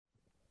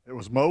It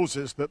was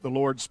Moses that the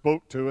Lord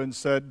spoke to and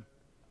said,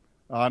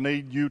 I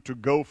need you to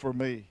go for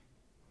me,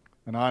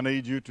 and I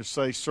need you to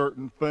say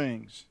certain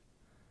things.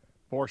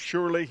 For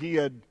surely he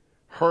had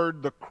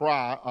heard the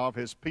cry of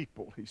his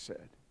people, he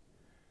said.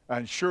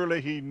 And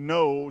surely he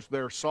knows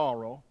their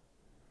sorrow,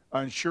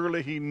 and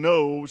surely he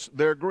knows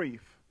their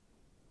grief.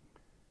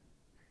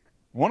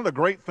 One of the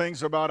great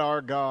things about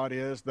our God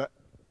is that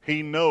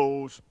he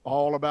knows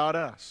all about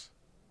us.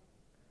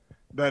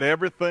 That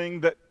everything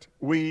that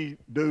we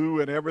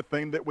do and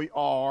everything that we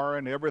are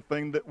and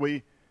everything that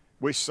we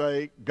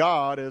say,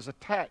 God is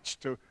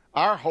attached to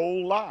our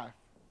whole life.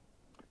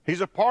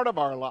 He's a part of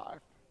our life.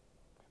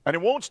 And he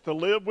wants to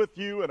live with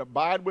you and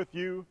abide with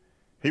you.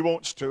 He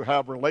wants to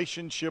have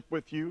relationship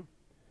with you.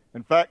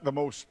 In fact, the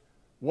most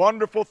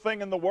wonderful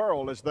thing in the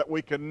world is that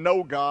we can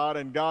know God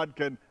and God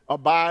can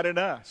abide in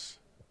us.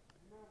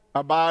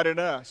 Abide in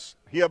us.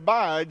 He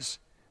abides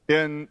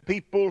in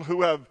people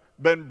who have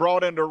been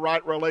brought into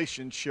right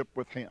relationship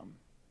with him,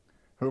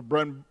 who have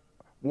been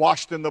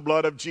washed in the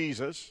blood of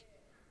Jesus,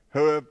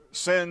 who have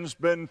sins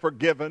been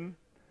forgiven,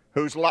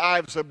 whose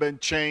lives have been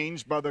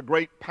changed by the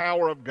great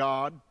power of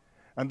God,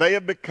 and they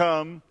have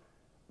become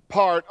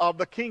part of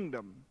the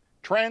kingdom,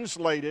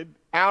 translated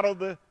out of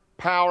the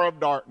power of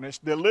darkness,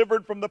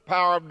 delivered from the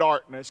power of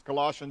darkness,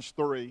 Colossians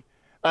 3,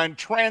 and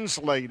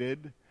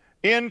translated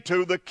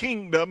into the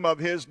kingdom of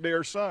his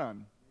dear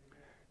Son.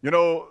 You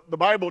know, the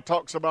Bible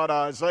talks about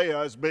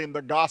Isaiah as being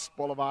the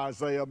gospel of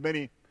Isaiah,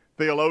 many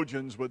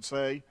theologians would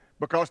say,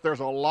 because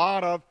there's a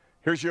lot of,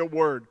 here's your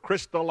word,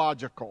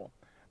 Christological.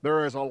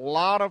 There is a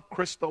lot of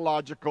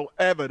Christological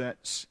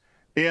evidence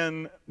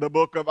in the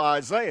book of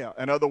Isaiah.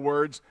 In other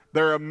words,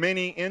 there are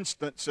many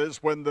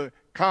instances when the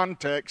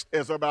context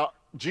is about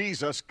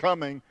Jesus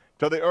coming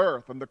to the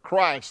earth and the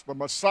Christ, the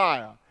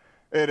Messiah.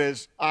 It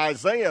is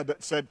Isaiah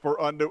that said,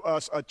 for unto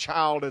us a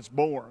child is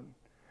born,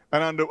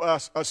 and unto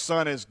us a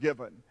son is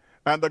given.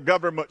 And the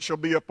government shall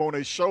be upon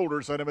his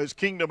shoulders, and of his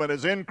kingdom and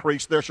his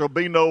increase there shall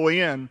be no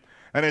end.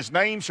 And his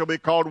name shall be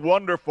called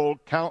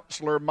Wonderful,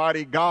 Counselor,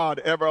 Mighty God,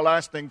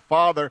 Everlasting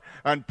Father,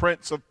 and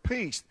Prince of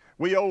Peace.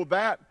 We owe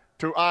that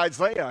to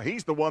Isaiah.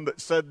 He's the one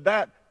that said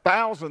that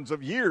thousands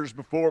of years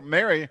before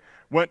Mary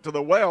went to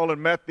the well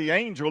and met the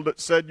angel that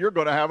said, you're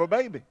going to have a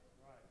baby.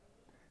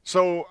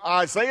 So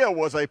Isaiah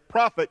was a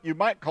prophet. You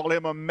might call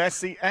him a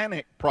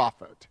messianic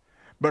prophet,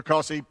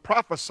 because he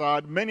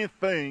prophesied many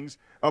things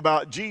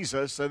about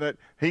Jesus and that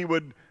he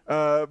would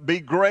be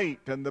great.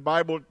 And the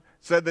Bible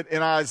said that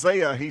in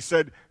Isaiah, he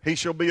said, he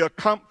shall be a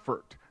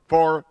comfort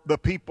for the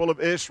people of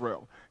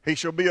Israel. He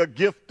shall be a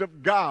gift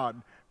of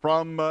God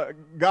from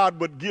God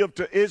would give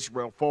to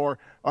Israel for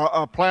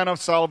a plan of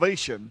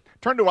salvation.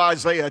 Turn to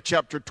Isaiah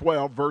chapter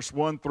 12, verse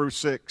 1 through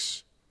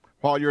 6.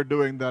 While you're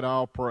doing that,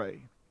 I'll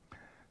pray.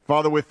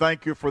 Father, we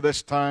thank you for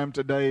this time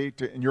today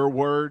in your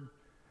word.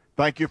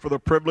 Thank you for the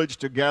privilege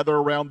to gather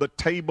around the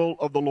table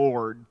of the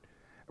Lord.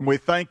 And we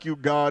thank you,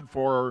 God,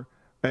 for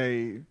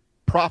a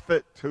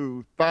prophet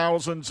who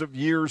thousands of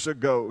years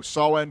ago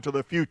saw into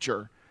the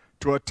future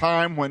to a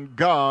time when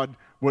God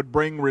would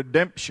bring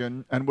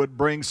redemption and would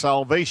bring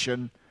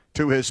salvation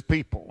to his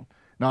people.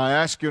 Now I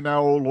ask you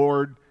now, O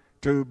Lord,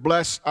 to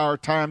bless our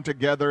time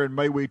together, and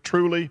may we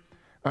truly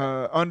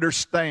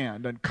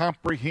understand and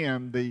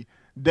comprehend the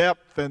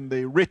depth and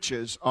the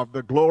riches of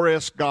the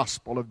glorious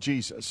gospel of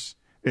Jesus.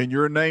 In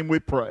your name we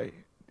pray.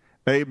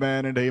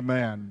 Amen and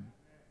amen.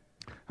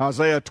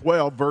 Isaiah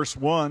 12, verse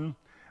 1,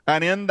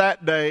 and in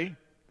that day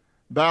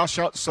thou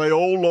shalt say,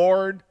 O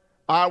Lord,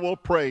 I will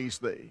praise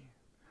thee.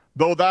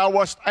 Though thou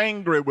wast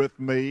angry with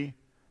me,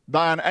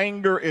 thine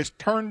anger is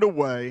turned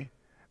away,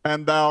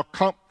 and thou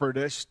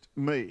comfortest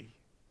me.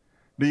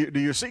 Do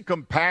you see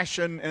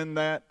compassion in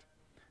that?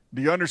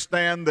 Do you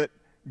understand that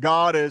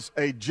God is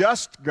a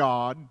just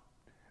God,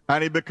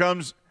 and he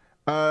becomes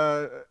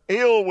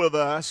ill with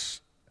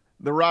us?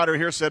 The writer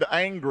here said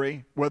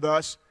angry with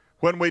us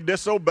when we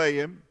disobey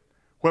him,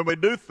 when we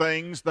do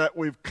things that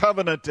we've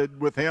covenanted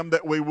with him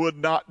that we would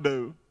not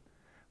do,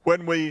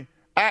 when we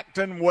act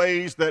in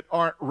ways that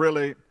aren't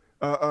really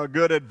a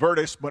good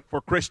advertisement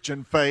for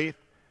Christian faith.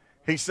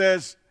 He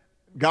says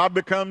God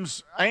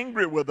becomes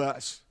angry with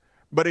us.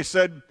 But he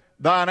said,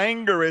 thine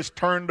anger is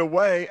turned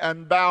away,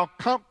 and thou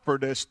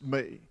comfortest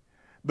me.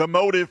 The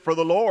motive for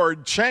the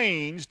Lord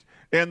changed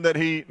in that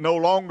he no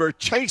longer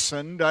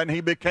chastened, and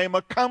he became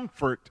a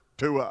comfort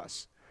to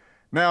us.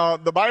 Now,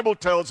 the Bible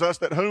tells us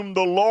that whom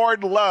the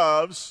Lord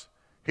loves,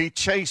 he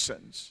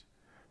chastens.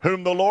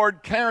 Whom the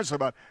Lord cares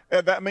about.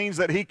 And that means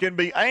that he can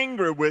be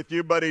angry with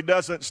you, but he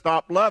doesn't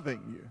stop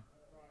loving you.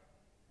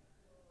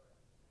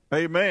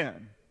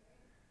 Amen.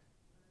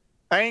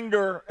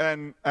 Anger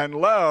and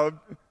love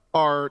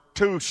are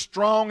two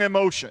strong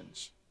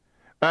emotions.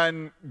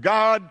 And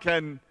God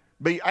can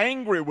be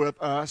angry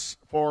with us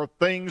for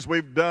things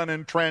we've done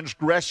in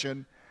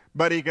transgression,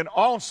 but he can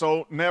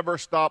also never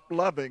stop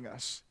loving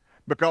us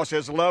because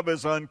his love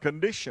is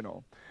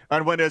unconditional.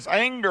 And when his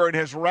anger and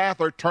his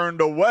wrath are turned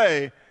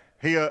away,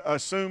 he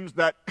assumes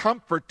that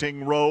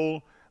comforting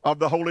role of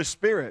the Holy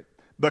Spirit,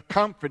 the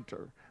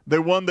comforter,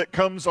 the one that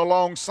comes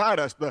alongside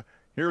us, the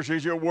Here's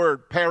your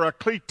word,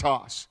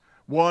 parakletos,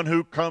 one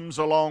who comes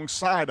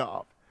alongside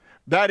of.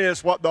 That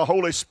is what the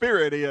Holy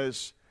Spirit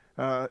is,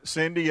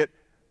 Cindy. It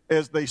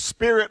is the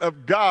Spirit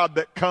of God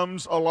that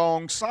comes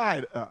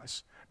alongside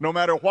us. No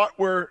matter what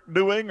we're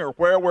doing or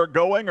where we're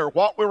going or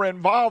what we're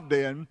involved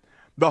in,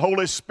 the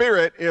Holy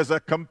Spirit is a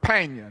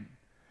companion.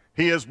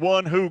 He is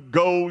one who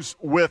goes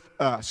with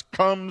us,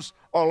 comes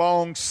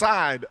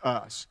alongside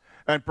us,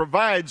 and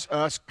provides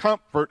us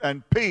comfort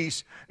and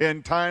peace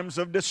in times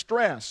of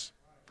distress.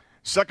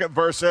 Second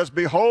verse says,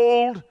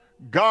 behold,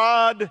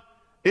 God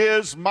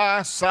is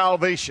my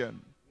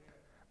salvation.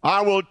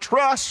 I will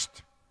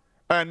trust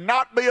and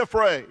not be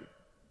afraid.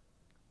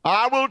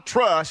 I will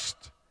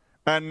trust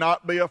and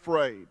not be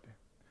afraid.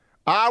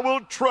 I will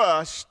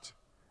trust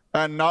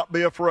and not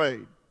be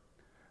afraid.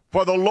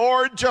 For the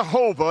Lord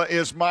Jehovah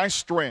is my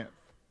strength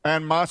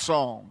and my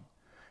song.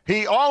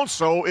 He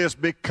also is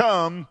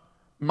become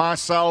my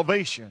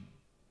salvation.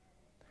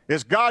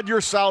 Is God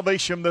your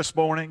salvation this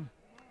morning?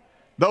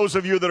 Those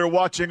of you that are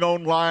watching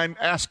online,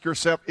 ask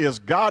yourself, is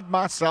God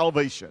my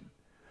salvation?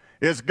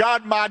 Is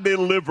God my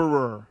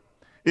deliverer?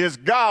 Is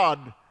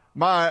God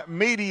my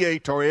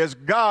mediator? Is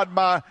God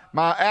my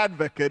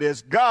advocate?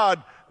 Is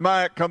God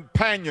my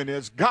companion?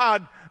 Is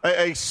God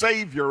a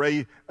Savior,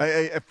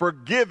 a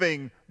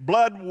forgiving,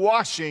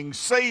 blood-washing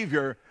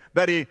Savior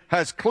that He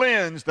has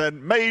cleansed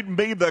and made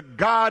me the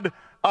God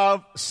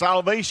of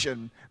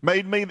salvation,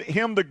 made me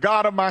Him the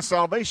God of my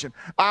salvation?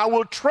 I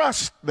will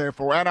trust,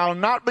 therefore, and I'll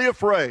not be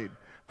afraid,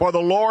 for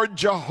the Lord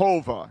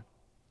Jehovah,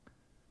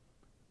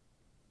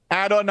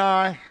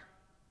 Adonai,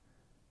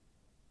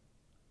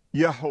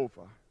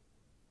 Jehovah,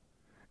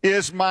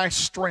 is my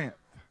strength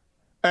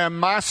and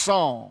my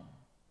song.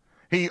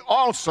 He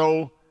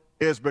also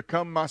is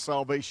become my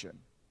salvation.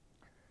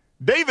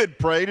 David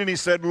prayed and he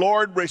said,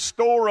 Lord,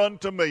 restore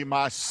unto me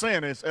my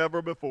sin is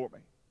ever before me.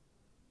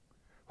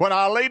 When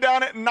I lay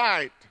down at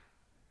night,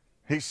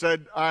 he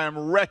said, I am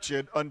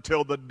wretched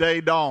until the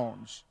day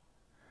dawns.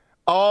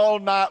 All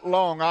night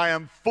long I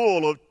am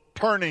full of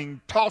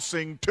turning,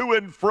 tossing to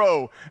and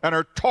fro, and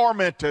are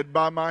tormented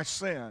by my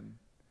sin.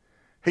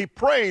 He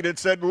prayed and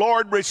said,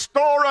 Lord,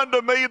 restore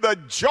unto me the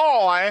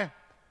joy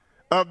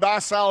of thy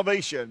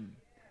salvation.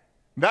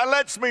 That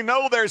lets me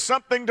know there's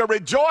something to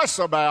rejoice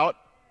about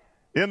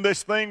in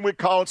this thing we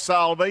call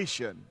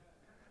salvation.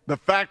 The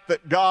fact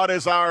that God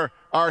is our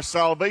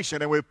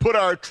salvation and we put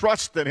our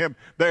trust in Him.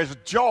 There's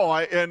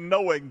joy in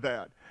knowing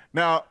that.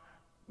 Now,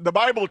 the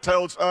Bible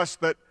tells us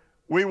that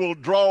we will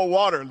draw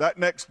water. That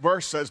next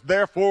verse says,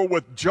 therefore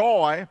with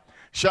joy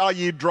shall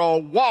ye draw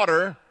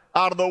water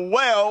out of the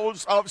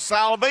wells of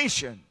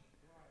salvation.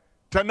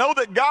 To know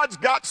that God's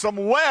got some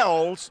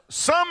wells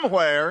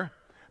somewhere,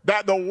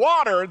 that the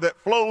water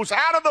that flows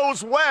out of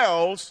those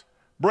wells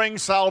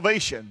brings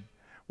salvation.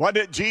 Wasn't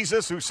it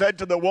Jesus who said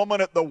to the woman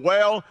at the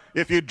well,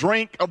 if you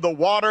drink of the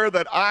water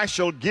that I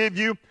shall give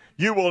you,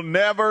 you will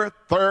never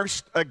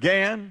thirst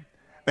again?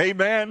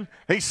 Amen.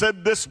 He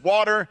said this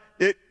water,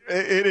 it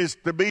is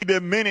to be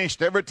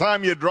diminished. Every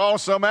time you draw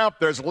some out,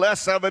 there's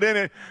less of it in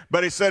it.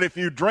 But he said, if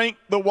you drink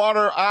the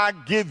water I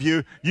give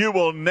you, you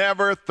will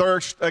never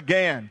thirst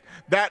again.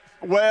 That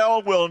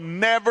well will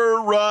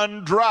never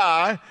run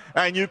dry,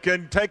 and you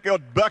can take a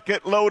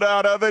bucket load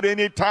out of it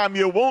anytime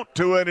you want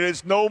to, and it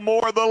is no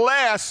more the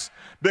less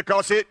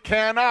because it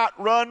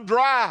cannot run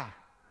dry.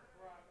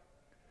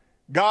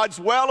 God's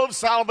well of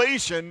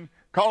salvation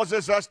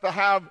causes us to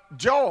have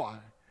joy.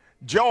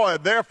 Joy,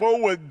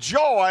 therefore with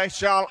joy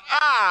shall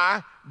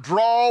I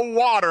draw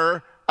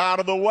water out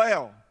of the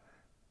well.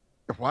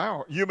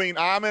 Wow, you mean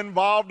I'm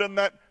involved in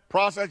that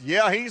process?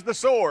 Yeah, He's the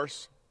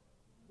source.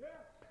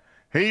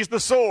 He's the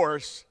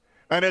source,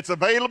 and it's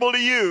available to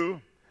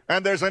you,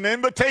 and there's an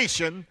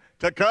invitation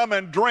to come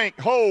and drink.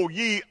 Ho,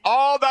 ye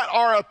all that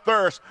are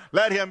athirst,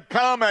 let him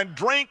come and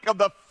drink of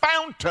the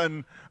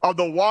fountain of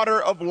the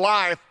water of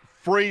life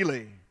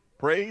freely.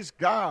 Praise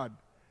God.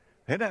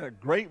 Isn't that a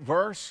great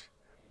verse?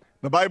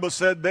 The Bible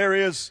said there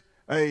is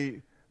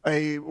a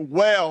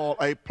well,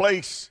 a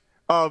place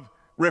of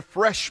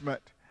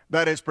refreshment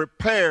that is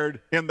prepared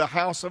in the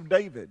house of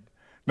David.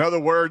 In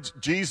other words,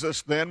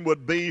 Jesus then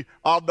would be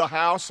of the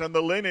house and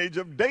the lineage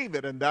of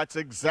David, and that's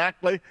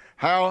exactly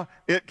how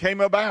it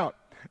came about.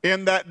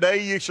 In that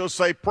day ye shall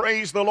say,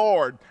 praise the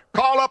Lord.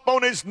 Call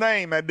upon His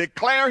name and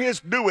declare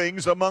His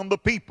doings among the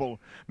people.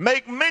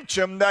 Make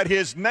mention that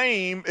His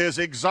name is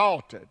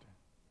exalted.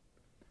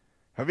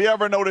 Have you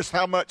ever noticed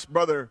how much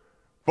Brother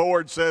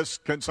Ford says,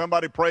 can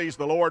somebody praise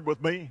the Lord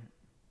with me?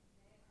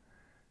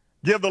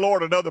 Give the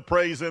Lord another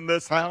praise in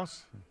this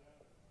house.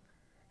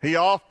 He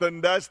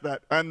often does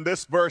that. And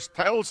this verse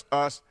tells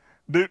us,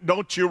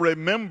 don't you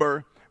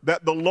remember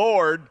that the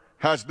Lord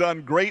has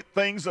done great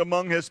things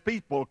among His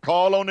people?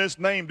 Call on His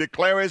name,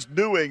 declare His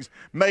doings,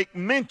 make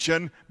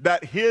mention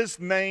that His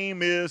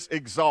name is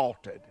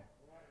exalted.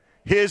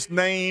 His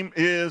name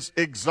is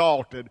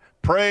exalted.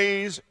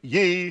 Praise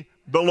ye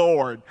the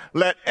Lord.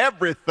 Let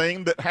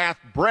everything that hath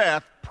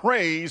breath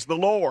praise the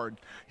Lord.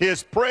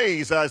 His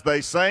praise, as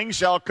they sang,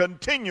 shall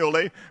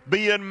continually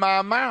be in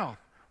my mouth.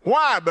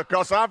 Why?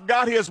 Because I've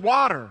got his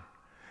water,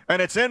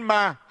 and it's in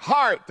my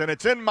heart, and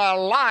it's in my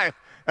life,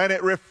 and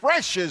it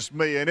refreshes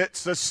me, and it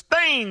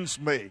sustains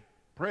me.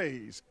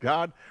 Praise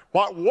God.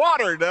 What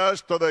water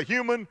does to the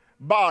human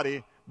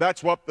body,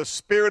 that's what the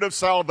Spirit of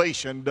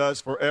salvation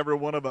does for every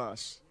one of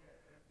us.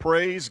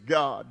 Praise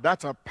God.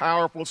 That's a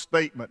powerful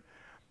statement.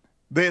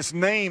 This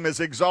name is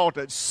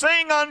exalted.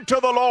 Sing unto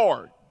the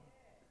Lord,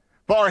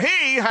 for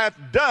he hath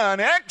done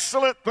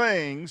excellent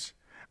things,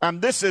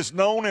 and this is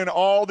known in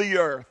all the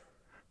earth.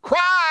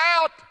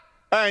 Cry out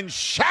and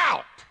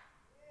shout.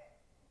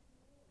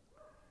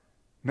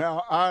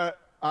 Now,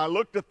 I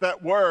looked at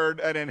that word,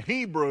 and in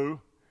Hebrew,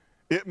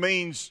 it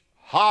means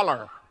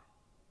holler.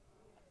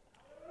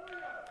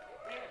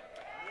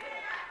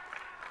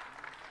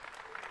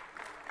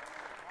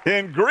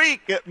 In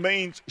Greek, it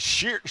means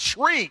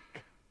shriek.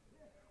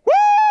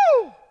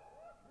 Woo!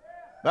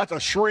 That's a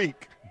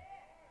shriek.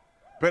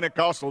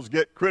 Pentecostals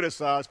get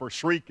criticized for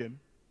shrieking.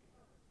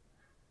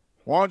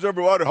 Why's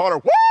everybody holler,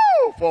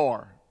 woo,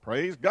 for?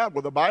 Praise God.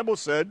 Well, the Bible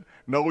said,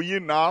 know ye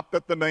not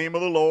that the name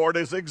of the Lord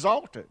is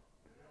exalted.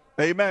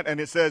 Amen. And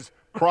it says,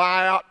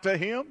 cry out to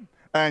him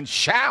and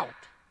shout.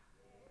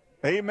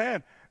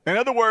 Amen. In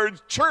other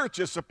words, church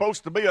is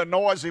supposed to be a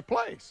noisy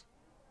place.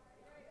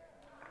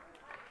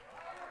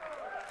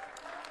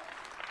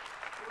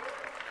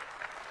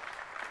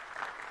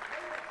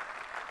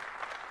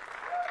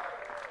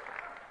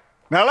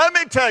 Now let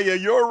me tell you,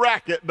 your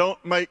racket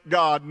don't make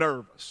God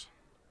nervous.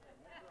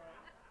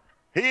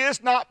 He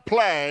is not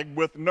plagued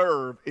with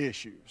nerve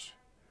issues.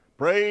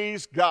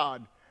 Praise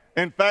God.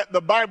 In fact,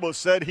 the Bible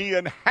said he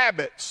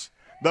inhabits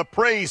the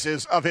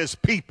praises of his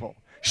people.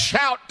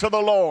 Shout to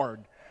the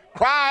Lord.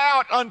 Cry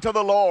out unto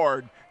the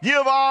Lord.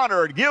 Give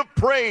honor, give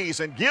praise,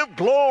 and give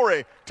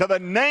glory to the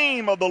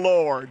name of the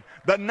Lord.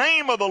 The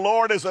name of the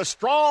Lord is a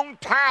strong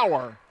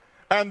tower,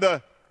 and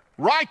the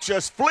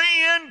righteous flee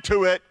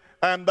into it,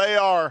 and they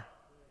are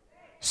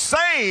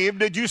saved.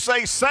 Did you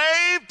say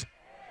saved?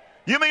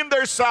 You mean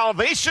there's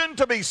salvation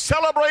to be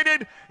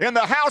celebrated in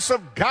the house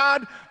of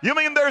God? You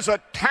mean there's a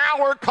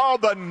tower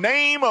called the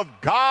name of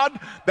God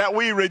that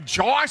we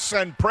rejoice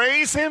and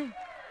praise him?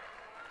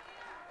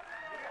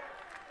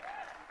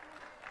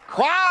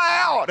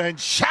 Cry out and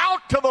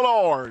shout to the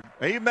Lord.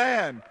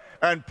 Amen.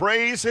 And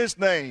praise his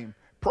name.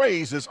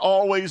 Praise is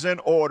always in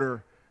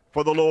order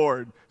for the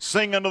Lord.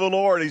 Sing unto the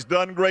Lord. He's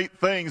done great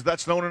things.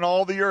 That's known in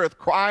all the earth.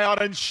 Cry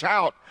out and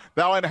shout,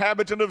 thou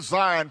inhabitant of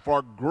Zion,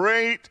 for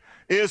great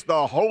is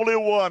the Holy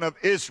One of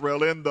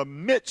Israel in the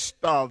midst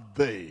of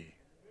thee.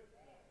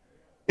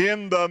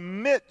 In the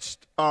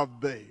midst of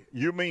thee.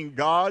 You mean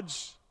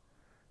God's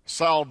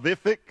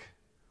salvific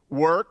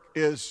work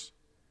is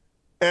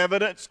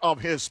evidence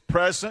of his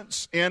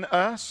presence in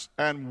us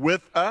and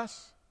with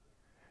us?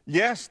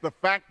 Yes, the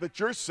fact that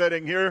you're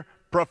sitting here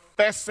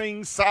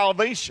professing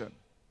salvation,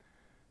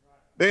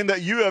 in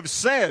that you have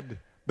said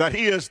that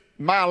he is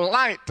my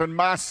light and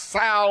my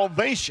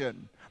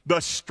salvation,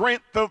 the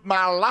strength of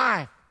my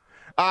life.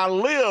 I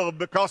live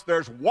because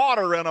there's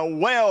water in a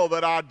well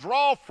that I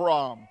draw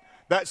from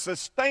that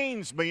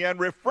sustains me and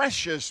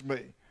refreshes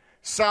me.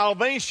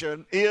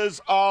 Salvation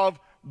is of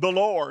the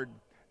Lord.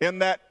 In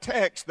that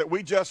text that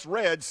we just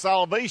read,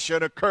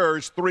 salvation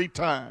occurs 3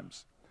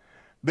 times.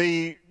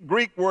 The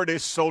Greek word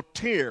is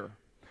soter,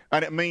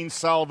 and it means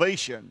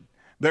salvation.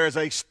 There's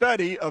a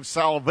study of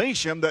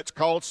salvation that's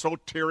called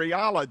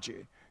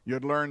soteriology.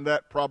 You'd learn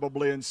that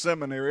probably in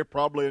seminary,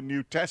 probably in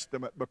New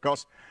Testament,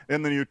 because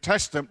in the New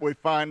Testament we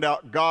find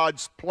out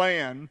God's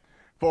plan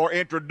for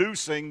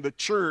introducing the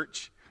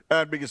church,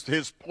 because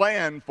his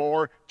plan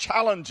for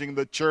challenging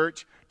the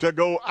church to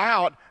go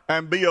out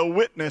and be a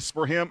witness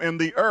for him in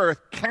the earth,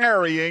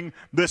 carrying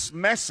this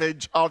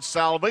message of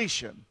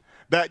salvation,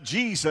 that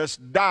Jesus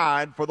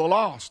died for the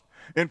lost.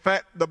 In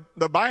fact,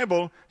 the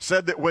Bible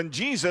said that when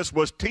Jesus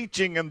was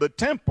teaching in the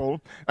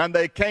temple and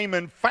they came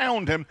and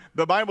found him,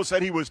 the Bible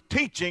said he was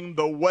teaching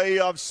the way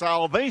of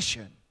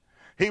salvation.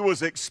 He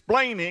was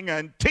explaining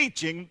and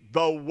teaching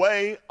the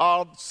way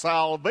of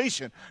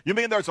salvation. You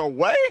mean there's a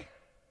way?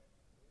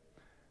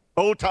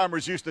 Old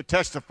timers used to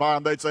testify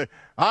and they'd say,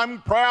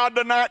 I'm proud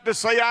tonight to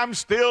say I'm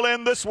still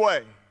in this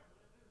way.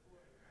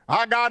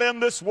 I got in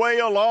this way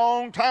a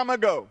long time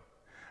ago.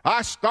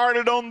 I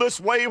started on this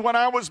way when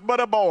I was but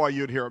a boy,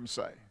 you'd hear them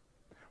say.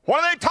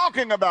 What are they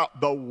talking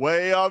about? The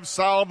way of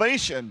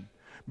salvation.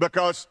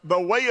 Because the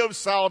way of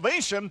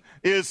salvation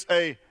is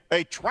a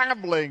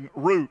traveling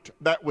route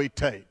that we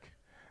take.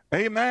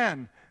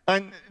 Amen.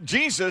 And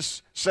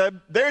Jesus said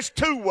there's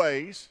 2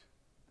 ways.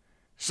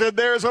 Said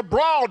there's a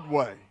broad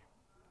way.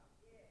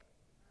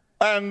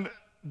 And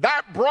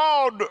that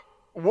broad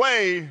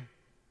way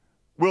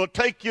will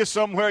take you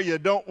somewhere you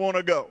don't want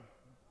to go.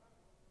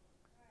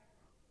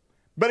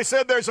 But he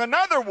said there's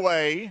another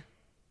way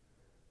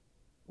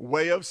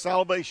of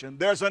salvation.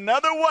 There's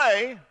another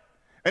way,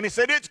 and he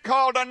said it's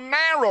called a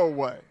narrow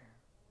way.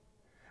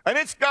 And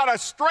it's got a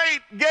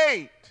straight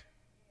gate.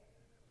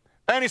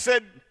 And he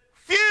said,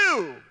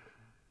 few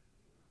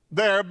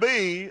there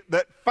be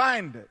that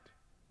find it.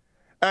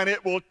 And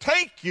it will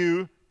take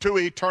you to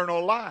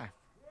eternal life.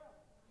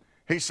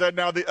 He said,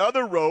 now the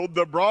other road,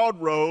 the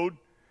broad road,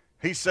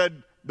 he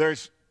said,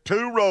 there's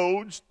two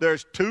roads,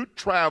 there's two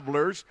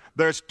travelers,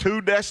 there's two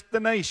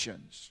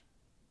destinations.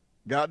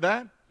 Got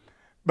that?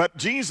 But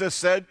Jesus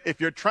said,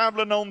 if you're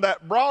traveling on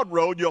that broad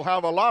road, you'll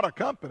have a lot of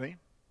company.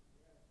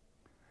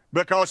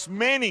 Because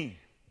many,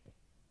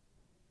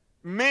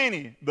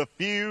 the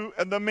few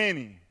and the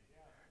many,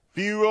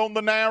 few on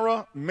the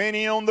narrow,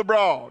 many on the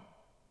broad,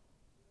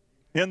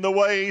 in the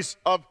ways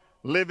of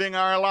living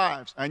our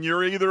lives. And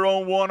you're either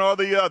on one or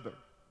the other.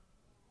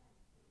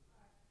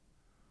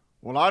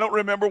 Well, I don't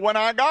remember when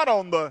I got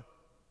on the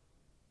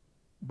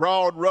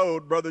broad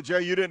road, Brother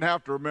Jay. You didn't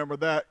have to remember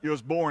that. You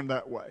was born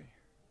that way.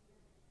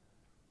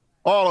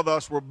 All of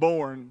us were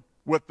born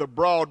with the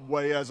broad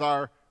way as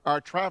our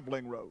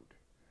traveling road.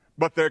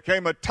 But there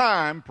came a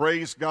time,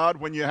 praise God,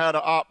 when you had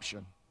an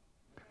option.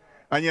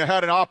 And you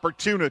had an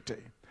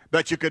opportunity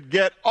that you could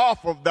get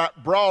off of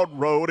that broad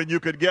road and you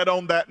could get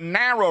on that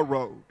narrow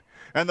road.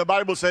 And the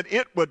Bible said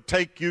it would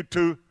take you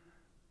to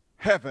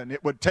heaven.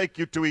 It would take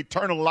you to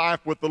eternal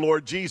life with the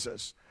Lord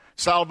Jesus.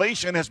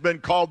 Salvation has been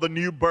called the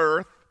new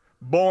birth,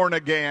 born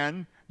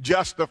again,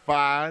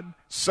 justified,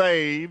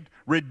 saved,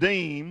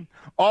 redeemed,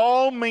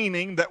 all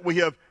meaning that we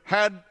have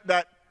had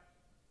that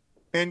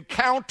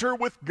encounter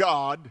with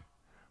God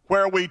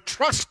where we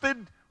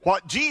trusted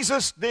what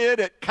Jesus did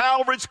at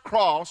Calvary's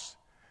cross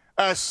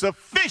as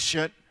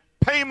sufficient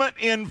payment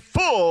in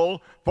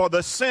full for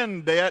the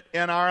sin debt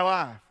in our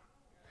life.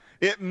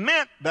 It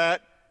meant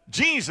that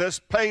Jesus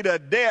paid a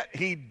debt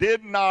he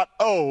did not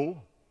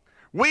owe.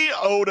 We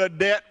owed a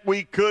debt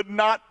we could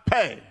not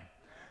pay.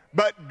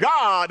 But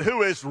God,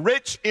 who is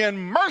rich in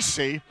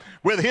mercy,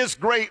 with his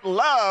great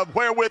love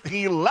wherewith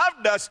he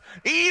loved us,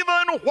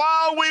 even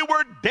while we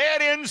were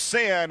dead in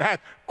sin,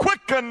 hath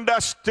quickened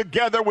us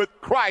together with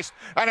Christ,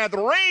 and hath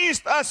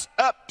raised us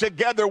up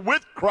together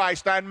with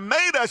Christ, and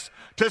made us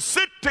to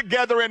sit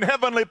together in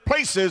heavenly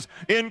places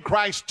in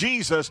Christ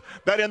Jesus,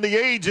 that in the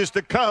ages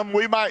to come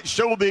we might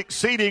show the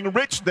exceeding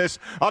richness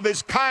of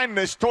his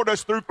kindness toward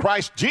us through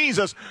Christ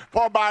Jesus.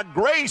 For by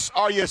grace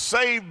are you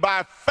saved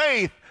by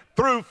faith,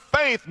 through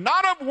faith,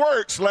 not of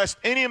works, lest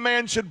any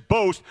man should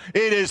boast.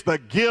 It is the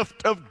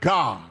gift of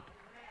God.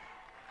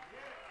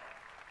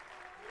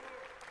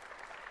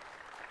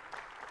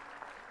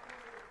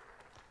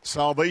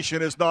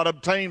 Salvation is not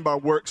obtained by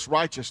works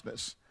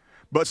righteousness,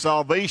 but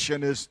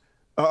salvation is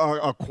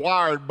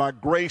acquired by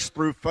grace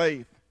through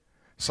faith.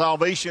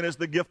 Salvation is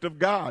the gift of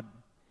God.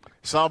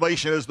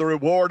 Salvation is the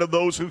reward of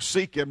those who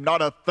seek him,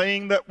 not a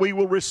thing that we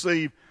will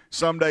receive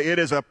someday. It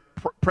is a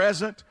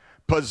present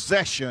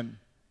possession.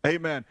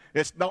 Amen.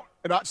 It's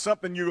not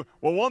something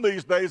well, one of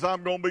these days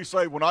I'm going to be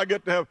saved. When I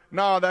get to heaven,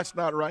 no, that's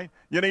not right.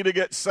 You need to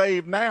get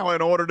saved now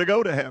in order to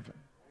go to heaven.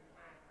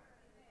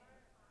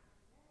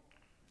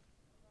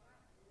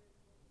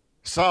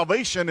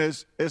 Salvation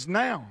is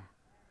now.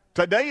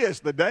 Today is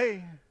the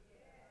day.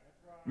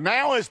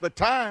 Now is the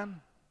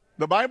time.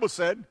 The Bible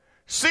said,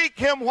 seek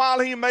him while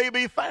he may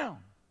be found.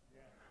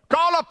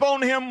 Call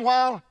upon him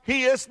while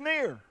he is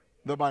near,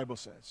 the Bible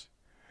says.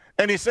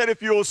 And he said,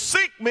 if you'll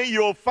seek me,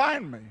 you'll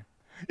find me.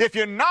 If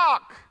you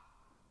knock,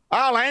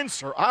 I'll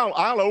answer.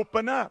 I'll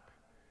open up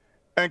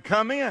and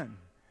come in.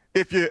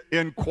 If you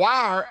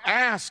inquire,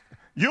 ask,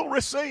 you'll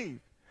receive.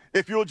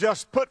 If you'll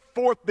just put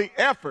forth the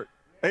effort.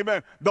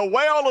 Amen. The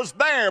well is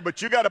there,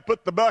 but you got to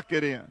put the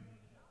bucket in.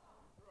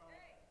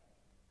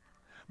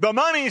 The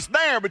money's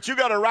there, but you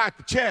got to write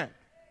the check.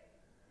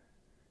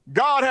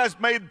 God has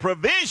made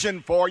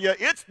provision for you.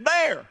 It's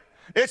there.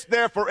 It's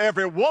there for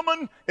every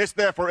woman. It's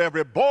there for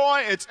every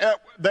boy. It's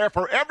there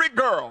for every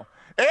girl.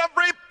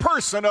 Every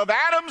person of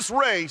Adam's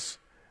race,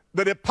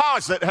 the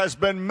deposit has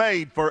been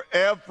made for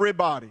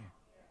everybody.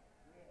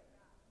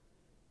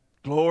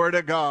 Glory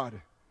to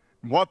God.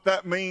 What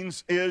that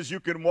means is you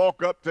can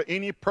walk up to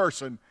any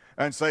person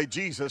and say,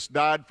 Jesus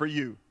died for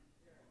you.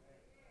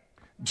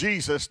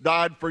 Jesus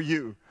died for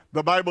you.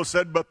 The Bible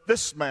said, but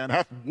this man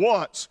hath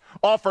once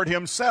offered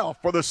himself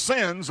for the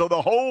sins of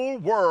the whole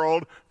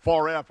world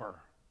forever.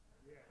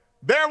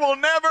 There will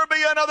never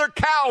be another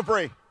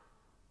Calvary.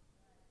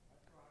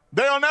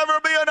 There'll never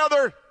be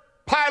another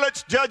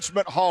Pilate's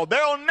judgment hall.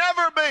 There'll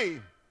never be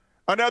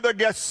another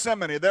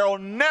Gethsemane. There'll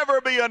never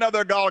be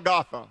another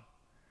Golgotha.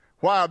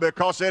 Why?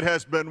 Because it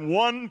has been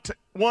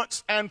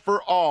once and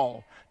for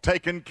all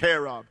taken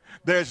care of.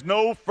 There's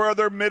no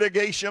further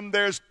mitigation.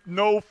 There's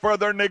no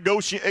further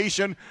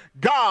negotiation.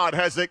 God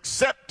has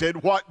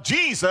accepted what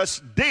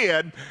Jesus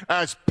did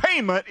as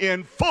payment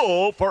in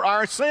full for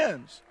our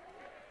sins.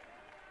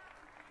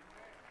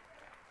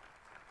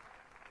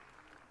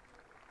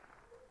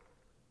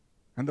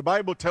 And the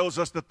Bible tells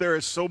us that there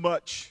is so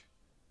much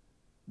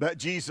that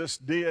Jesus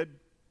did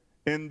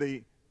in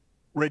the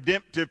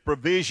redemptive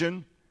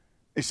provision.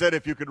 He said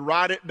if you could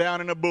write it down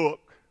in a book,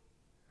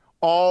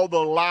 all the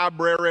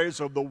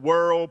libraries of the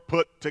world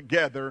put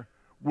together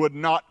would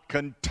not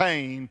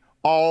contain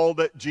all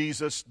that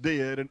Jesus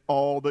did and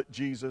all that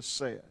Jesus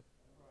said.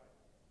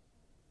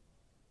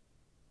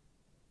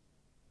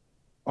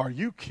 Are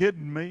you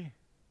kidding me?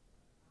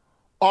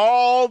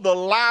 all the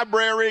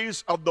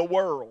libraries of the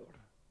world,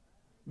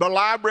 the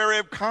Library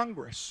of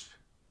Congress,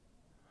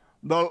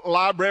 the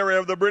Library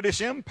of the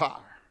British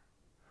Empire,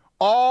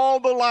 all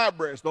the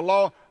libraries, the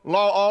law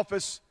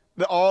office,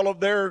 all of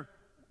their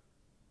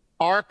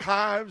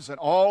archives and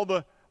all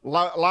the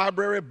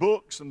library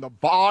books and the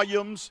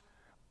volumes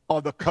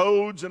of the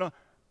codes and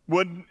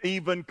wouldn't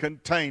even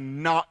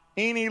contain, not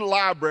any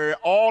library,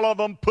 all of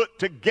them put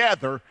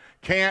together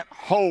can't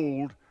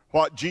hold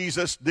what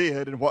Jesus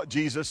did and what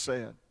Jesus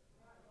said.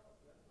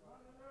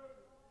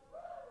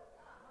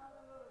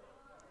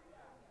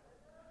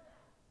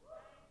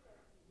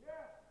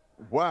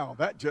 Wow,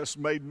 that just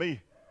made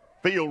me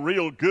feel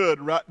real good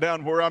right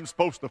down where I'm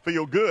supposed to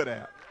feel good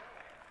at.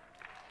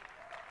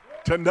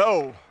 To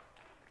know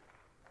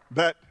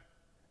that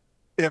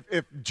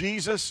if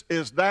Jesus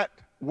is that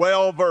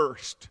well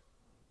versed,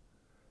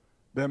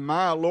 then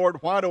my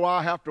Lord, why do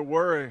I have to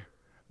worry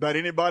that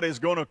anybody is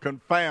going to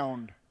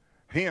confound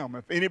him?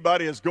 If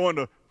anybody is going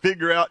to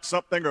figure out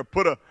something or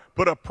put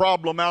a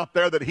problem out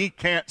there that he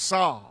can't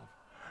solve,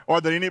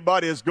 or that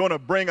anybody is going to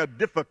bring a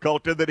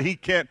difficulty that he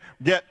can't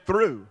get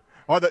through,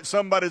 or that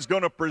somebody's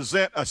going to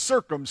present a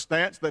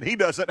circumstance that he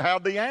doesn't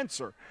have the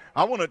answer.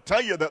 I want to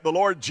tell you that the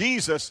Lord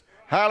Jesus,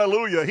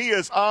 hallelujah, he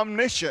is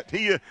omniscient.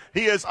 He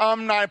is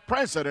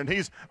omnipresent, and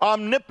he's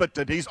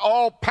omnipotent. He's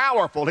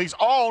all-powerful. He's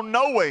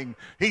all-knowing.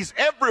 He's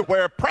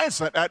everywhere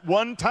present at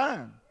one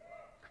time.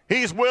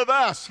 He's with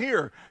us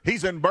here.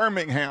 He's in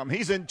Birmingham.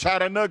 He's in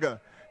Chattanooga.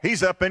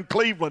 He's up in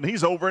Cleveland.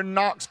 He's over in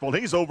Knoxville.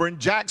 He's over in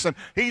Jackson.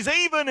 He's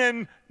even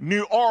in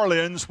New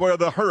Orleans where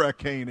the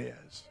hurricane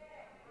is.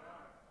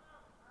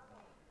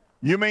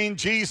 You mean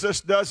Jesus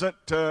doesn't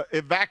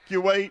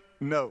evacuate?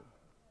 No.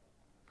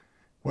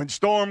 When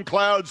storm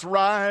clouds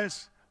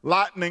rise,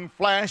 lightning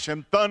flash,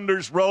 and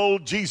thunders roll,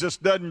 Jesus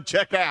doesn't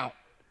check out.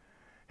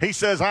 He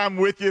says, I'm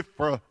with you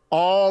for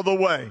all the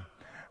way.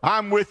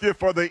 I'm with you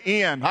for the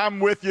end. I'm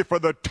with you for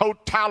the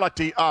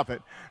totality of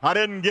it. I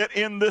didn't get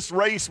in this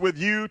race with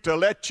you to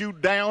let you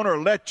down or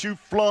let you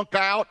flunk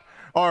out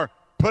or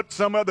put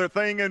some other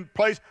thing in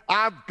place.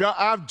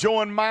 I've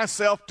joined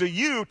myself to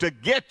you to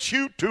get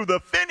you to the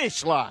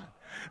finish line.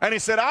 And he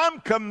said,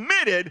 I'm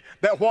committed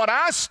that what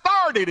I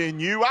started in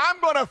you, I'm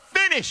going to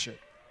finish it.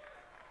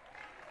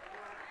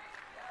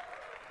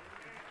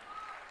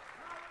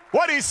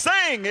 What he's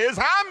saying is,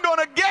 I'm going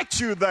to get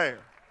you there.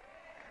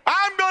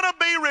 I'm going to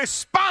be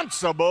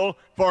responsible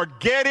for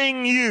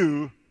getting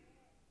you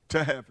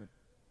to heaven.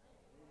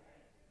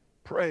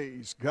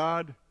 Praise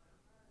God.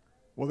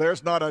 Well,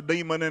 there's not a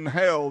demon in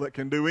hell that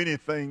can do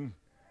anything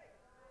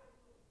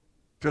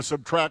to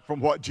subtract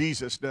from what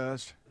Jesus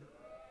does.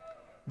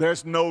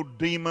 There's no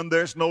demon,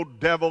 there's no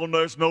devil,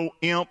 there's no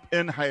imp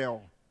in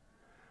hell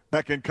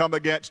that can come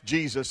against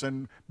Jesus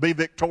and be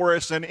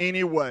victorious in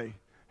any way.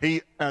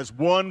 He has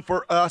won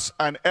for us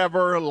an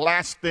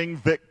everlasting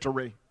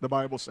victory, the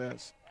Bible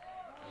says.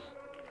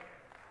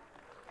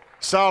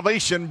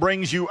 Salvation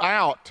brings you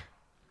out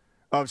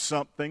of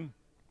something,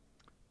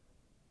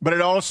 but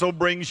it also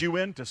brings you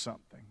into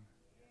something.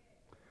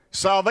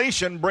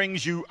 Salvation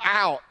brings you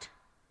out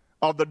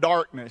of the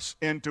darkness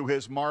into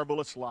his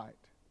marvelous light.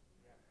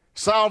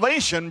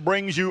 Salvation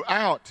brings you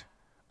out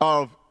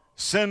of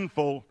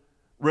sinful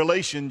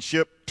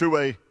relationship to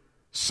a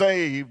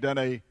saved and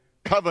a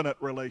covenant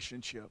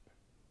relationship.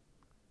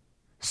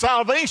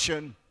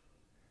 Salvation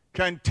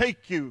can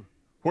take you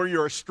where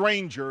you're a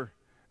stranger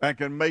and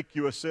can make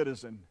you a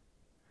citizen.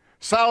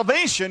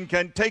 Salvation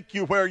can take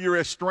you where you're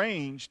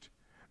estranged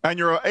and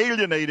you're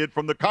alienated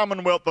from the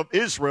commonwealth of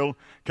Israel,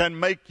 can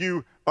make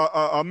you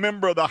a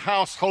member of the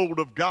household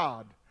of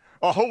God,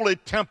 a holy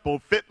temple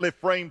fitly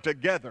framed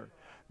together.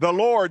 The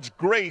Lord's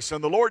grace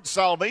and the Lord's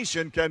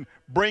salvation can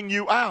bring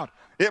you out.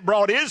 It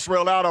brought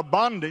Israel out of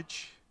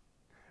bondage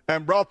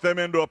and brought them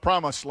into a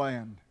promised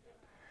land.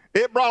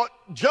 It brought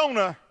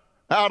Jonah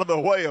out of the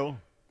whale.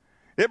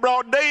 It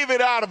brought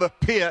David out of the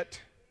pit.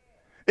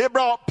 It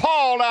brought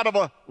Paul out of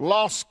a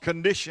lost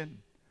condition.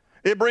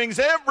 It brings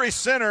every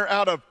sinner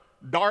out of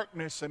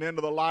darkness and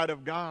into the light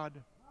of God.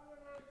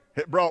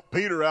 It brought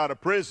Peter out of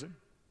prison.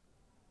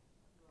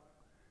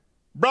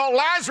 Brought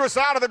Lazarus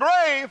out of the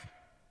grave.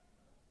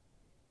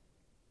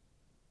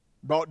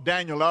 Brought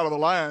Daniel out of the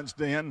lion's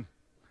den.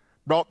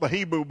 Brought the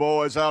Hebrew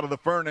boys out of the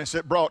furnace.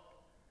 It brought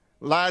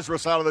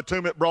Lazarus out of the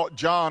tomb. It brought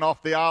John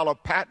off the Isle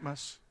of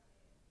Patmos.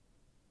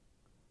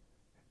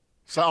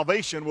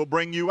 Salvation will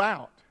bring you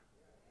out.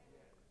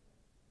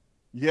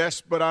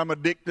 Yes, but I'm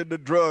addicted to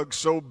drugs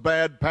so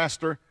bad,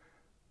 Pastor.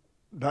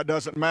 That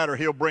doesn't matter.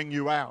 He'll bring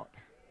you out.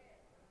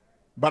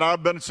 But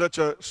I've been such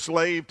a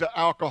slave to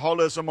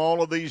alcoholism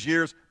all of these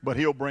years, but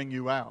he'll bring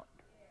you out.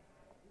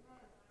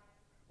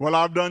 Well,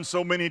 I've done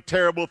so many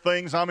terrible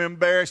things, I'm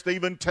embarrassed to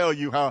even tell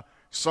you how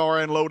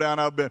sorry and low down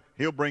I've been.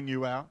 He'll bring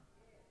you out.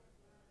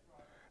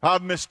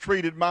 I've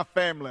mistreated my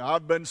family.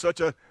 I've been such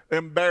an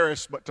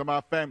embarrassment to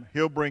my family.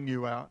 He'll bring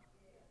you out.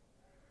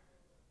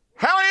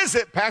 How is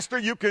it, Pastor,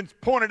 you can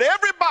point at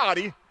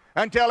everybody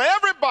and tell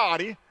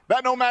everybody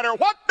that no matter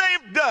what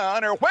they've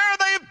done or where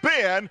they've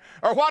been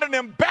or what an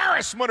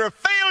embarrassment or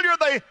failure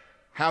they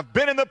have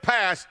been in the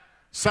past,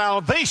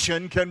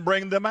 salvation can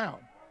bring them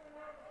out.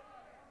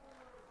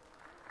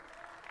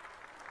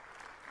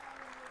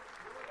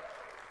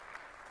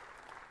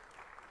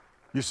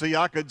 You see,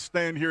 I could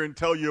stand here and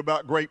tell you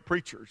about great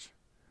preachers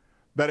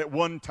that at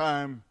one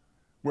time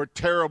were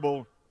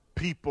terrible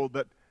people,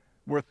 that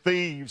were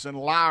thieves and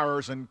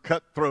liars and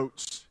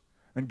cutthroats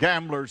and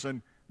gamblers,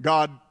 and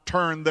God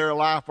turned their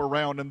life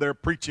around and they're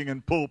preaching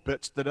in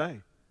pulpits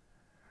today.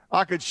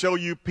 I could show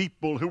you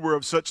people who were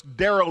of such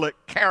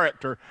derelict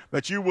character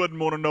that you wouldn't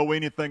want to know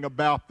anything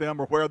about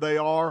them or where they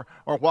are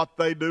or what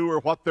they do or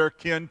what they're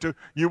kin to.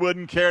 You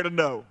wouldn't care to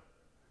know.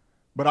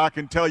 But I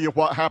can tell you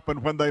what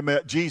happened when they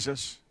met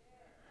Jesus.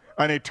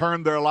 And He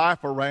turned their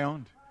life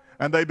around,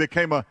 and they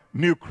became a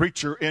new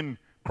creature in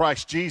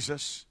Christ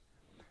Jesus.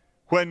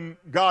 When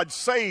God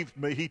saved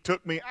me, He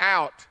took me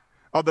out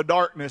of the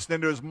darkness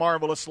into His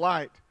marvelous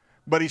light.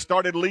 But He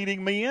started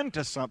leading me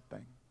into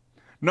something.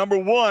 Number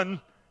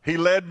one, He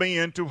led me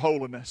into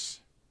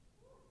holiness.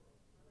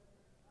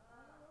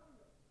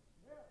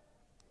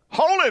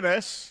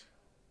 Holiness.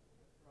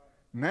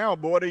 Now,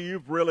 boy,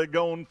 you've really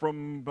gone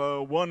from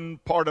one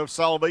part of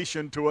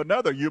salvation to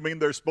another. You mean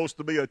there's supposed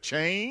to be a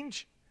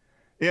change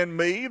in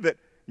me? That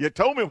you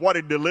told me what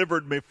He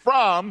delivered me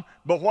from,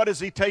 but what is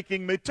He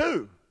taking me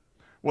to?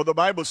 Well, the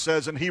Bible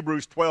says in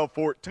Hebrews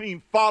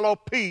 12:14, follow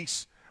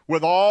peace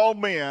with all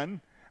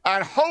men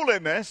and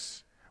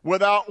holiness,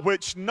 without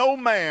which no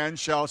man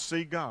shall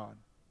see God.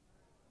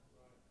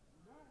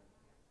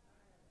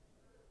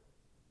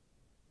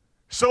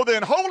 So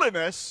then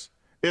holiness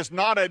is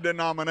not a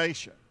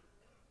denomination.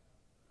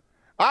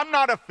 I'm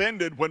not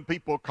offended when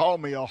people call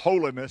me a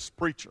holiness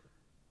preacher.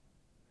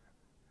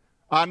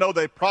 I know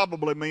they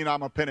probably mean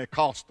I'm a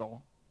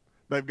Pentecostal.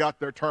 They've got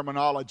their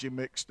terminology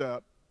mixed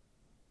up.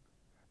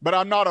 But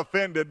I'm not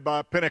offended by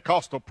a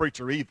Pentecostal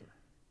preacher either.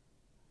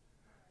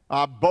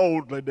 I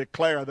boldly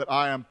declare that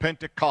I am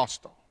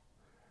Pentecostal.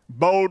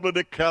 Boldly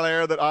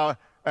declare that I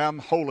am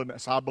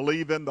holiness. I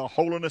believe in the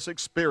holiness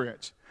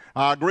experience.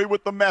 I agree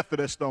with the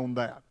Methodist on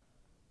that.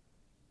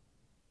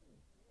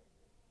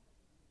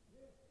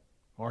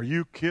 Are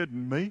you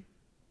kidding me?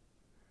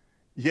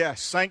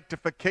 Yes,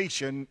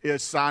 sanctification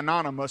is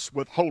synonymous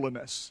with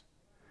holiness.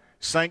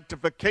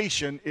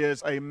 Sanctification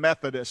is a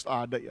Methodist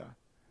idea.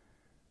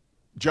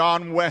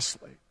 John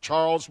Wesley,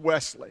 Charles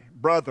Wesley,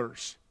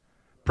 brothers,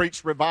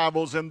 preached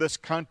revivals in this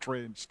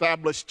country,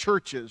 established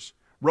churches,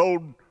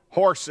 rode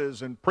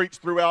horses, and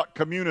preached throughout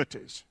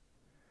communities,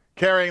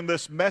 carrying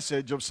this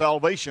message of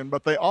salvation.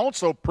 But they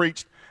also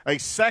preached a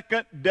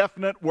second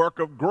definite work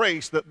of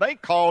grace that they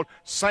called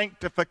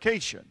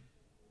sanctification.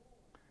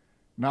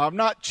 Now, I've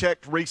not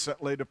checked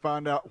recently to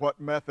find out what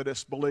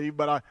Methodists believe,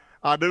 but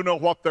I do know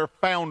what their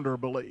founder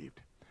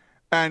believed.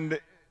 And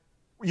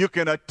you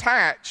can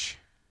attach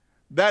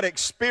that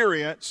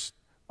experience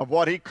of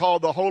what he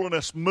called the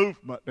holiness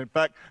movement. In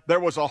fact, there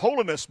was a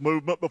holiness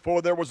movement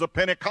before there was a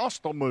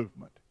Pentecostal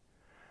movement.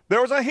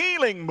 There was a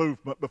healing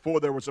movement before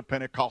there was a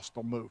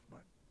Pentecostal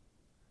movement.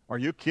 Are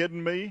you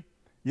kidding me?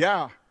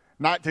 Yeah,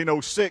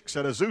 1906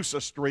 at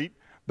Azusa Street,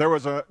 there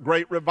was a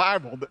great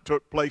revival that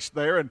took place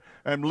there,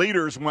 and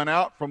leaders went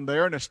out from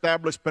there and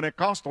established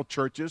Pentecostal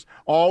churches.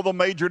 All the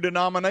major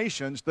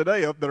denominations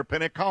today that are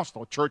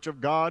Pentecostal: Church of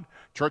God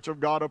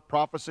of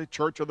Prophecy,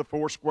 Church of the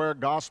Foursquare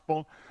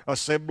Gospel,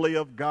 Assembly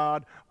of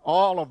God,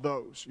 all of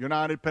those,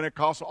 United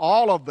Pentecostal,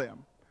 all of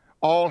them,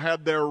 all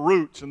had their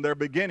roots and their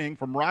beginning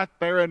from right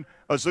there in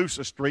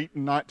Azusa Street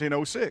in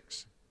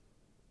 1906.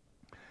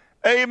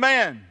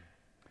 Amen.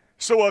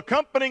 So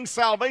accompanying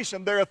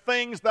salvation, there are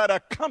things that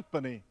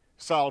accompany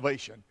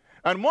salvation.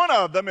 And one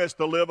of them is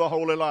to live a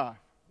holy life.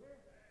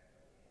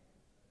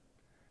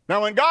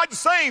 Now, when God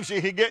saves you,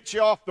 He gets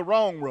you off the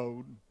wrong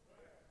road.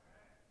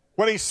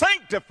 When He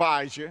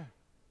sanctifies you,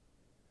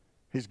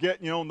 He's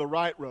getting you on the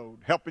right road,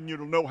 helping you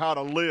to know how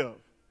to live,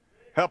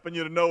 helping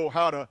you to know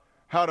how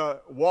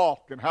to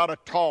walk and how to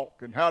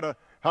talk and how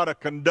to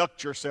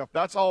conduct yourself.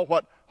 That's all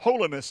what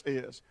holiness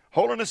is.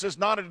 Holiness is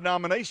not a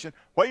denomination.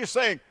 What are you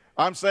saying?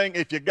 I'm saying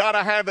if you got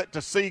to have it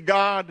to see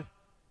God,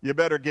 you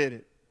better get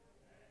it.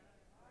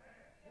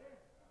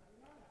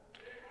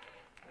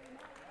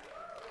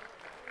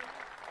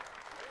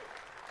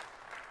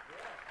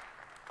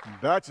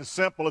 That's as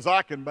simple as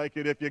I can make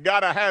it. If you got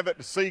to have it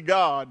to see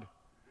God,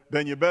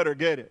 then you better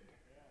get it.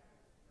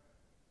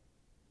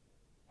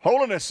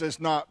 Holiness is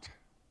not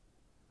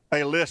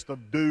a list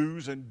of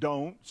do's and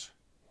don'ts.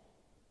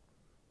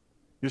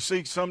 You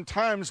see,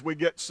 sometimes we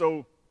get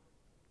so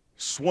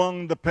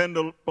swung the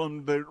pendulum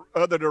in the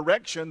other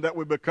direction that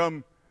we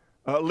become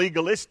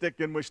legalistic,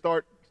 and we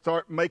start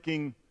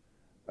making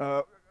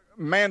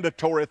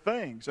mandatory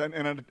things in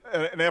an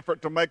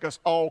effort to make us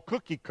all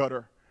cookie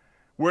cutter.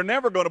 We're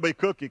never going to be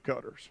cookie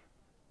cutters.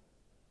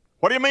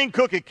 What do you mean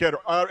cookie cutter?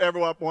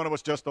 Every one of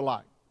us just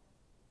alike.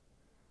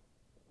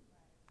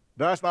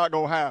 That's not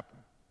going to happen.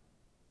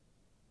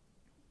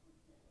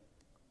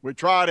 We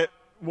tried it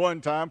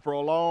one time for a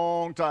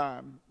long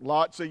time,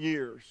 lots of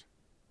years.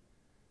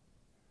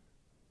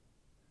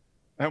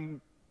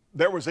 And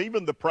there was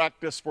even the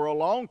practice for a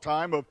long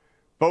time of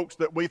folks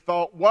that we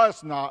thought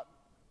was not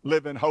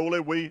living holy,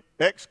 we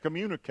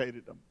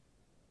excommunicated them.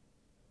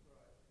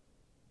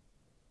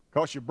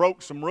 Because you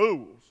broke some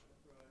rules.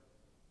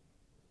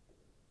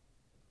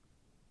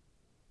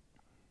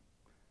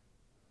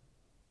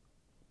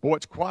 Boy,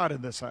 it's quiet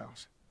in this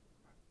house.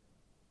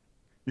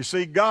 You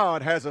see,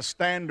 God has a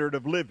standard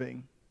of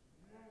living,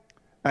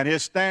 and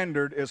His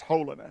standard is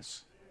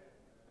holiness.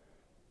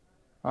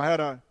 I had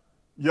a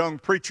young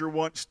preacher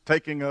once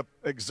taking an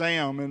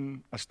exam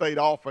in a state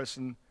office,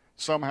 and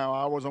somehow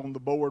I was on the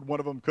board.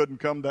 One of them couldn't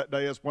come that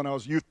day. As when I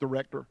was youth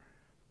director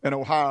in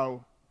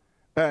Ohio.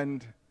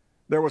 And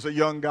there was a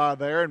young guy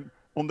there, and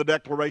on the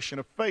Declaration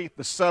of Faith,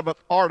 the 7th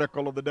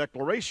article of the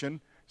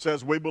Declaration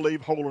says, we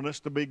believe holiness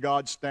to be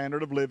God's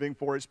standard of living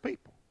for His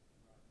people.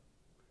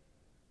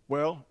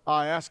 Well,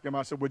 I asked him,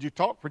 I said, would you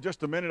talk for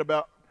just a minute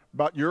about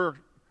your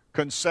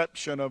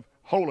conception of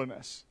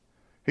holiness?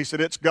 He said,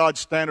 it's God's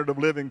standard of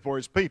living for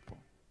His people.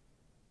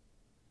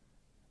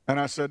 And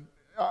I said,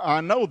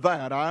 I know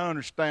that, I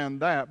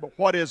understand that, but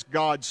what is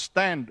God's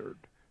standard?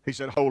 He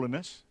said,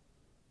 holiness.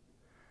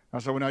 I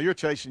said, well, now you're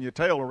chasing your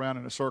tail around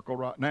in a circle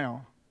right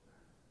now.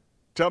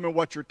 Tell me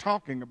what you're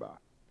talking about.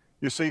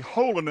 You see,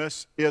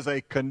 holiness is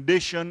a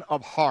condition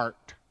of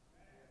heart.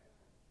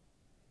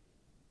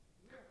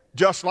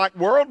 Just like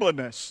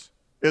worldliness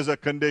is a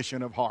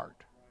condition of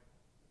heart.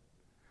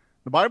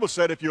 The Bible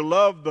said if you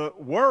love the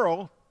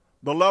world,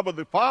 the love of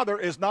the Father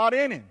is not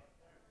in Him.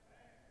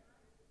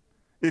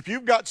 If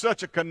you've got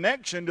such a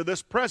connection to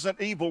this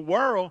present evil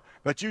world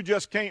that you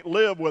just can't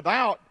live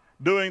without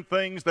doing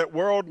things that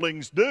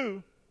worldlings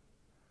do,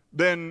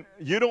 then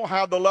you don't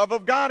have the love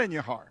of God in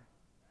your heart.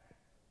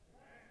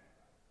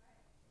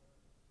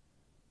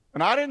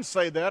 And I didn't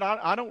say that.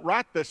 I don't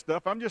write this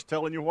stuff. I'm just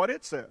telling you what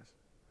it says.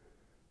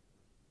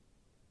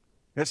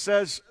 It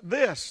says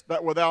this,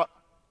 that without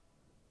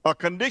a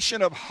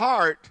condition of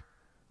heart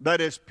that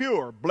is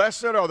pure,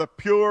 blessed are the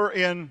pure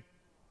in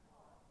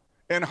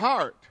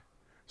heart.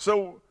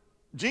 So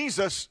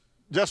Jesus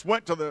just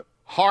went to the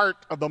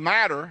heart of the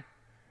matter,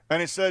 and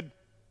He said,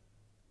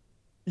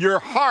 your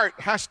heart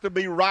has to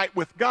be right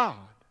with God.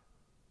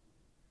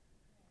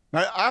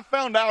 Now, I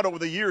found out over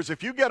the years,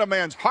 if you get a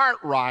man's heart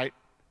right,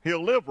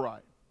 he'll live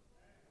right.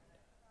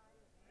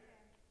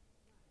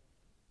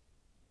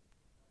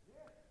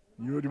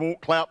 You won't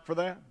clap for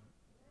that?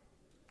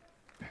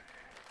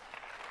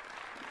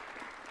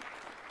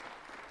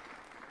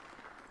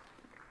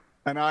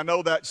 And I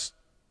know that's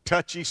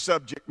touchy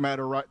subject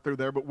matter right through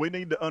there, but we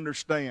need to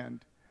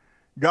understand.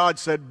 God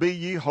said, be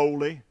ye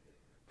holy,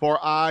 for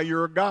I,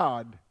 your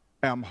God,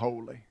 am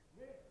holy.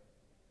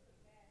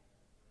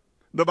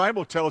 The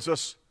Bible tells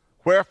us,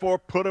 wherefore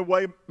put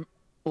away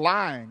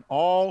lying,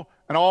 all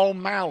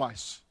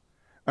malice,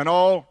 and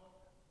all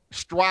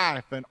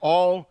strife, and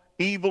all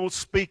evil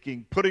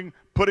speaking,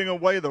 putting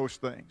away those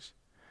things.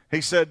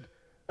 He said,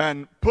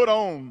 and put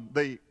on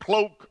the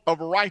cloak of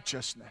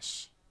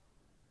righteousness.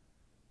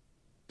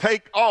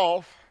 Take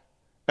off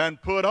and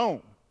put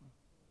on.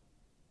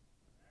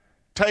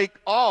 Take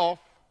off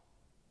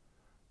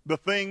the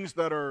things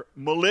that are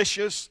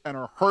malicious and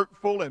are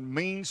hurtful and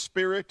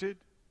mean-spirited.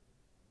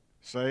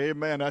 Say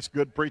amen. That's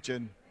good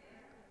preaching.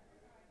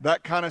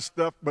 That kind of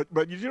stuff. But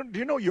do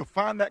you know you'll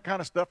find that kind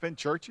of stuff in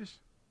churches?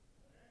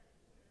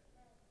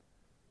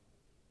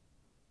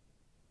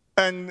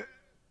 And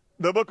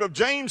the book of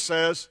James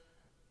says,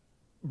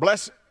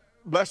 blessed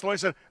Lord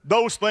said,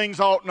 those things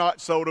ought not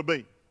so to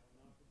be.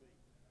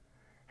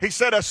 He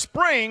said a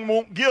spring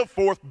won't give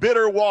forth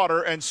bitter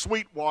water and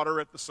sweet water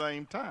at the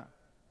same time.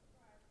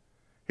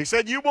 He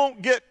said you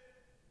won't get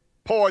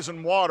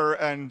poison water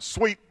and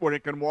sweet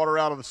water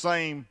out of the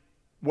same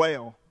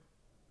well.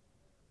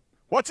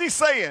 What's he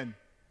saying?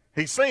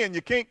 He's saying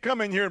you can't come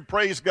in here and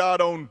praise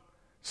God on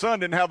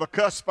Sunday and have a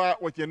cuss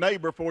fight with your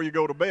neighbor before you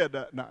go to bed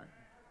that night.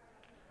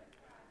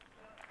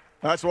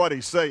 That's what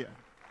he's saying.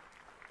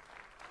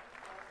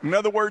 In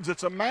other words,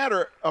 it's a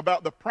matter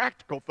about the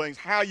practical things,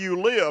 how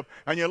you live,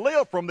 and you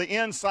live from the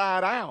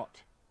inside out.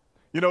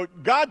 You know,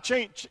 God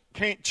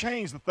can't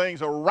change the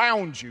things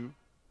around you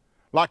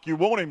like you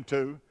want Him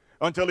to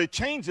until He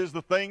changes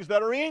the things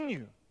that are in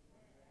you.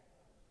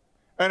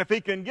 And if He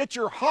can get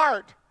your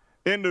heart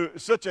into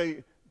such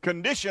a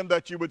condition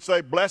that you would say,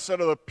 blessed are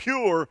the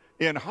pure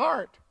in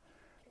heart,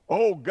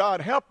 oh,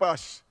 God, help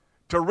us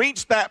to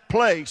reach that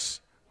place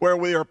where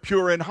we are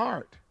pure in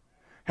heart.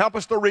 Help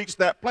us to reach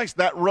that place.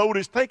 That road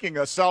is taking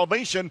us.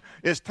 Salvation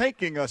is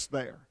taking us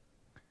there.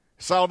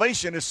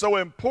 Salvation is so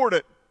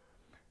important.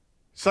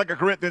 2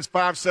 Corinthians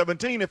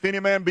 5:17, if any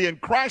man be in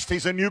Christ,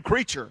 he's a new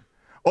creature.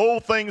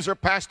 Old things are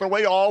passed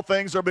away, all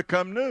things are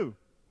become new.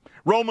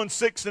 Romans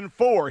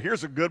 6:4,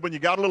 here's a good one. You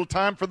got a little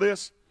time for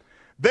this?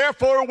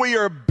 Therefore we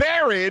are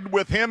buried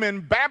with him in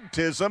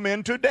baptism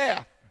into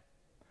death,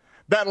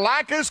 that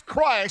like as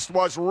Christ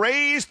was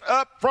raised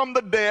up from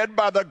the dead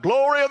by the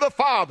glory of the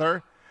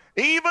Father,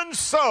 even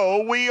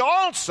so we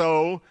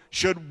also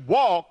should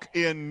walk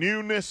in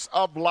newness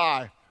of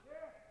life.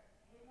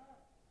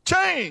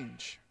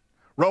 Change.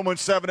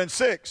 Romans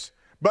 7:6.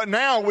 But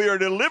now we are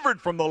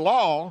delivered from the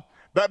law,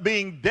 that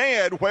being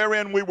dead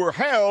wherein we were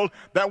held,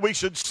 that we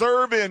should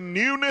serve in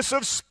newness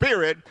of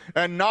spirit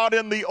and not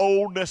in the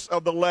oldness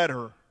of the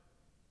letter.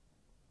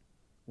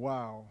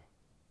 Wow.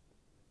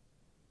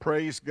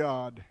 Praise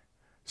God.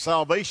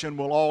 Salvation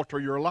will alter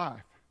your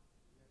life.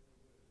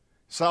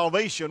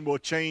 Salvation will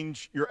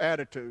change your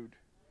attitude.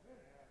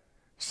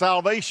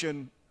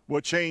 Salvation will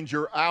change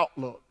your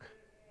outlook.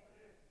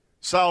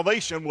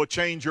 Salvation will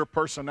change your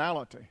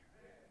personality.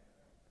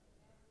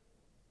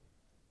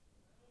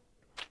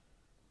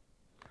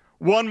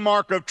 One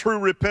mark of true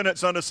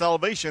repentance unto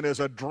salvation is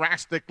a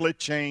drastically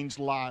changed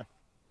life.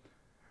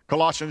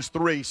 Colossians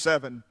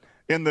 3:7,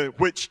 in the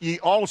which ye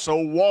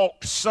also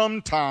walked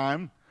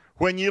sometime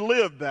when ye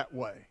lived that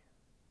way.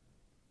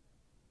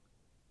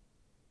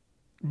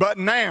 But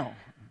now,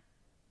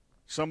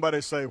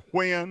 somebody say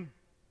when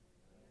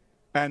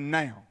and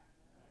now.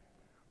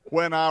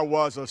 When I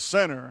was a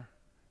sinner,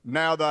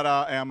 now that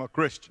I am a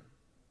Christian.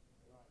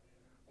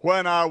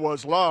 When I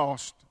was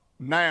lost,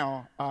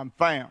 now I'm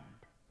found.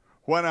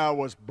 When I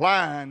was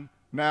blind,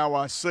 now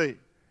I see.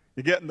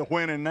 You getting the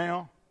when and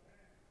now?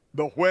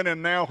 The when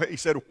and now, he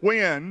said,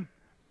 when,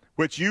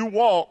 which you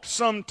walked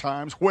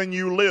sometimes when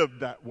you lived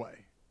that way.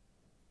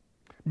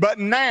 But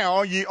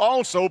now ye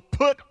also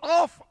put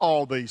off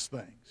all these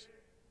things.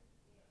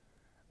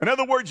 In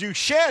other words, you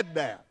shed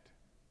that.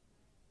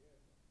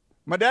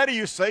 My daddy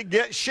used to say,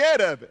 get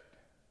shed of it.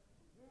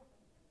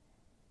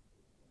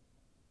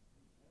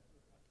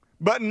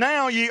 But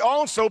now ye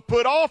also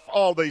put off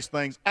all these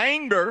things: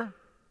 anger,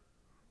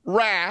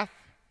 wrath,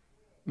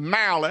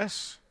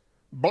 malice,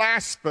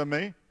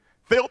 blasphemy,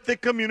 filthy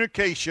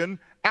communication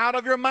out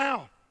of your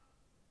mouth.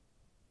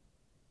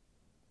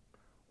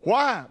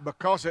 Why?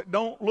 Because it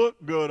don't look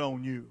good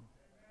on you.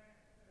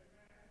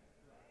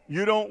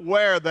 You don't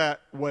wear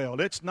that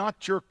well. It's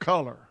not your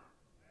color.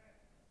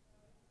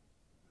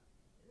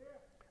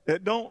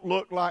 It don't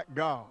look like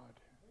God.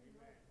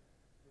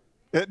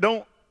 It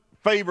don't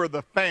favor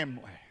the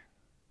family.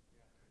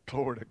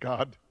 Glory to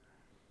God.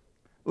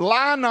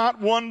 Lie not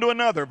one to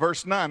another,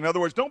 verse 9. In other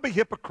words, don't be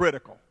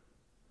hypocritical.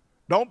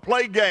 Don't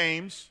play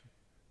games.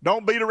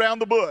 Don't beat around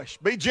the bush.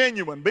 Be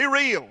genuine. Be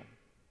real.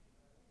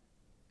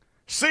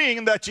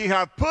 Seeing that ye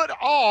have put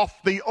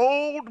off the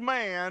old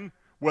man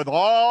with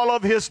all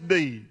of his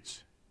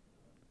deeds.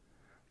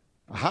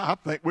 I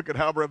think we could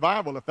have a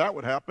revival if that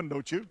would happen,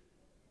 don't you?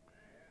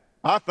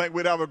 I think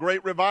we'd have a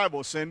great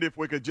revival, Cindy, if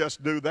we could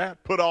just do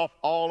that. Put off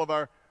all of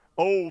our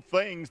old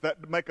things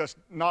that make us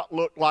not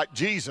look like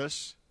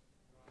Jesus,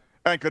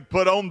 and could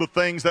put on the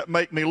things that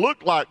make me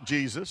look like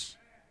Jesus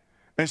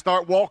and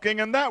start walking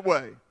in that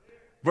way.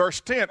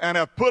 Verse 10, and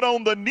have put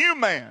on the new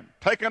man,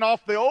 taken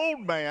off the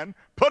old man,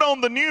 put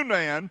on the new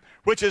man,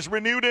 which is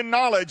renewed in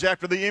knowledge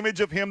after the image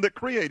of him that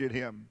created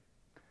him.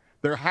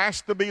 There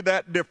has to be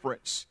that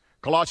difference.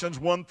 Colossians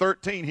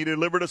 1:13, he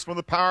delivered us from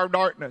the power of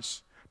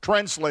darkness,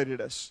 translated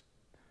us.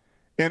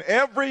 In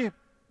every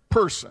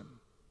person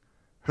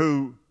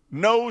who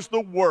knows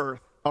the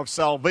worth of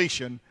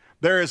salvation,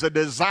 there is a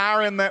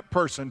desire in that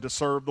person to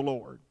serve the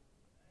Lord.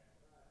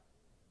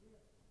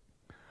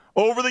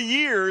 Over the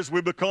years,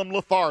 we become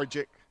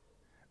lethargic,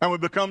 and we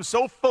become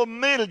so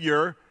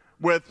familiar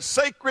with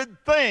sacred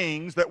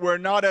things that we're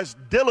not as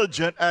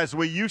diligent as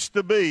we used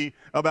to be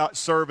about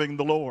serving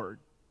the Lord.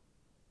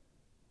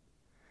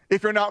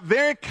 If you're not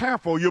very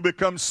careful, you'll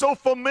become so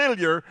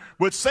familiar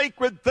with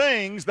sacred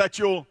things that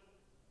you'll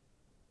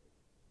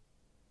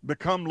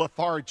become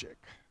lethargic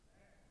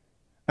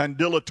and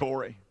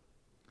dilatory.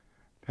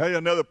 Tell you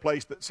another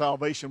place that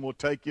salvation will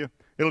take you.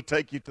 It'll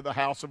take you to the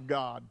house of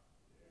God.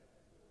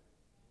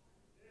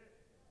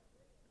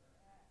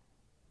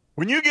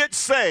 When you get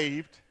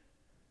saved,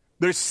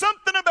 there's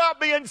something about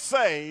being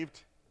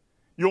saved.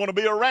 You want to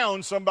be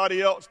around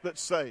somebody else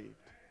that's saved.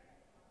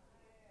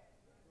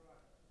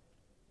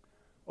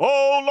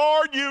 Oh,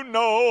 Lord, you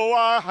know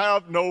I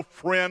have no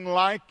friend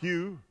like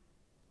you.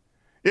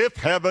 If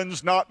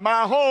heaven's not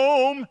my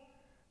home,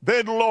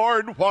 then,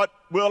 Lord, what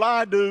will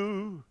I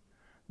do?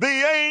 The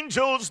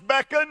angels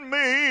beckon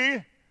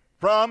me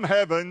from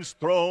heaven's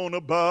throne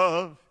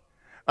above,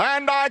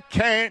 and I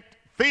can't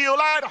feel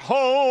at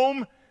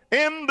home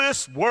in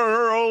this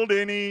world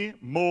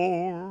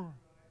anymore.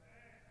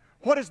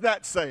 What is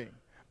that saying?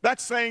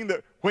 That's saying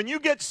that when you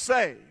get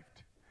saved,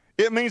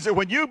 it means that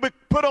when you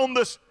put on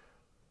this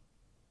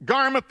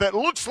garment that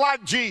looks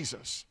like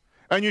Jesus,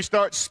 and you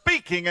start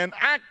speaking and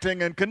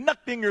acting and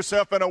conducting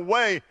yourself in a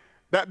way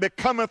that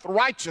becometh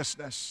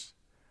righteousness,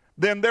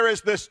 then there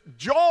is this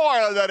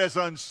joy that is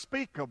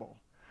unspeakable.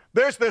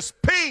 There's this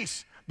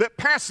peace that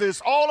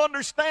passes all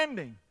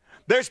understanding.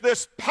 There's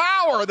this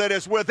power that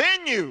is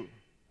within you.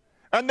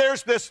 And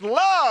there's this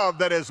love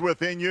that is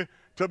within you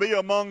to be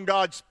among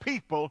God's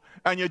people.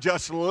 And you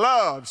just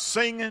love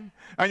singing.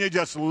 And you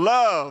just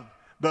love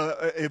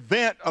the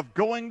event of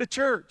going to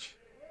church.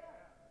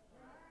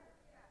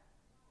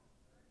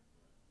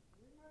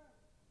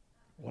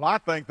 Well, I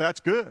think that's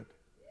good.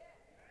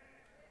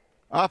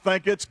 I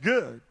think it's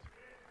good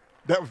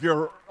that if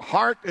your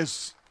heart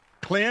is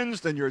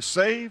cleansed and you're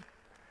saved,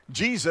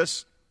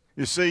 Jesus,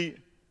 you see,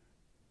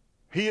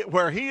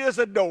 where He is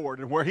adored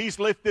and where He's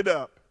lifted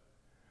up,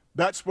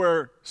 that's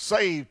where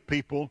saved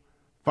people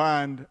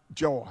find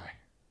joy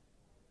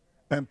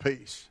and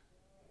peace.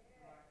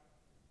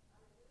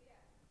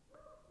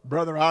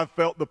 Brother, I've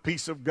felt the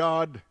peace of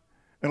God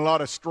in a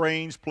lot of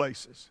strange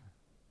places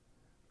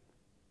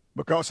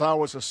because I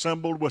was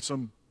assembled with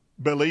some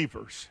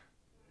believers.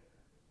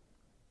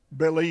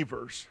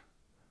 Believers.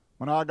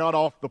 When I got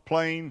off the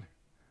plane,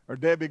 or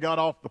Debbie got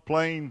off the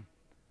plane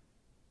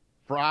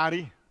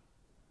Friday,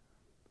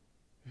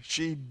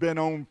 she'd been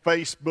on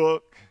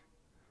Facebook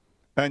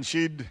and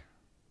she'd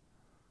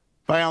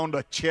found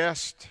a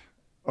chest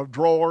of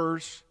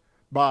drawers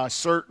by a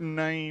certain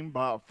name,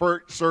 by a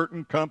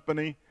certain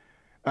company,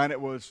 and it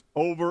was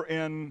over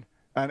in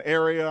an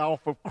area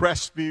off of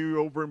Crestview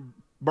over in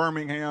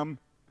Birmingham.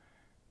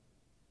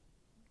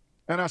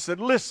 And I said,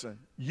 listen,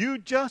 you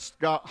just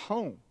got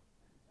home.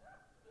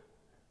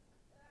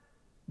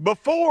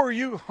 Before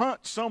you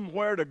hunt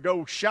somewhere to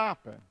go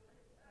shopping,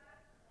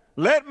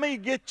 let me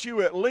get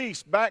you at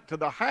least back to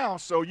the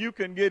house so you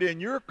can get in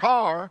your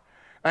car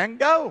and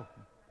go.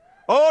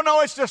 Oh,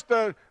 no, it's just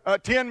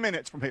 10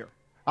 minutes from here.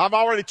 I've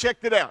already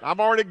checked it out. I've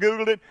already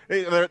Googled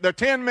it. They're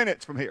 10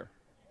 minutes from here.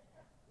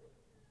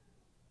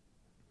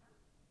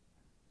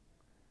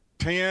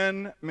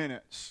 10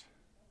 minutes.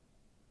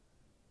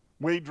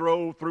 We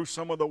drove through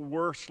some of the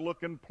worst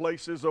looking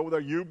places over there.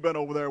 You've been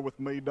over there with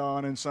me,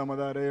 Don, in some of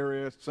that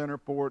area,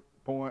 Centerport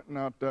Point,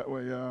 not that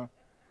way,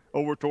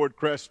 over toward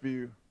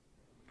Crestview.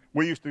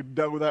 We used to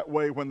go that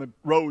way when the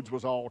roads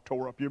was all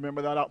tore up. You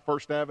remember that out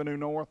First Avenue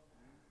North?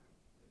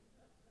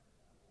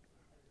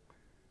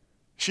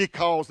 She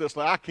calls this,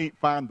 like, I can't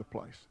find the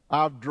place.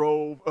 I've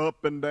drove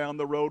up and down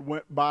the road,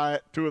 went by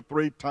it 2 or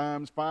 3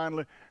 times.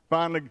 Finally,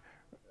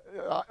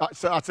 I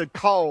said,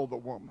 call the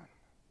woman.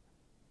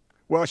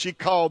 Well, she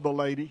called the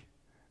lady,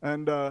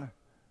 and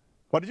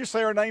what did you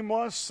say her name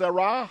was?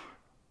 Sarah?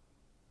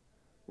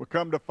 We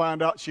come to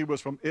find out she was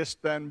from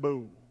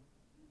Istanbul.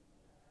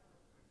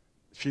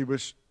 She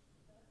was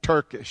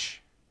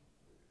Turkish.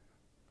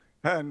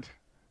 And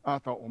I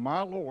thought, well,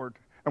 my Lord.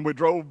 And we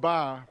drove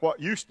by what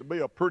used to be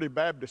a pretty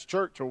Baptist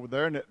church over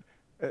there, and it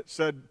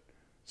said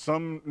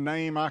some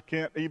name I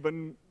can't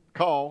even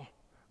call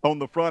on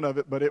the front of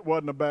it, but it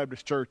wasn't a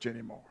Baptist church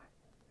anymore.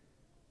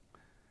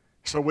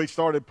 So we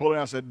started pulling.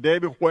 I said,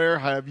 Debbie, where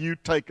have you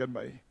taken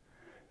me?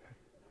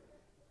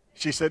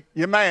 She said,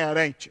 you're mad,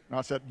 ain't you? And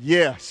I said,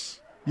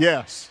 yes,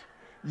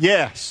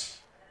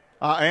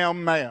 I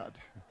am mad.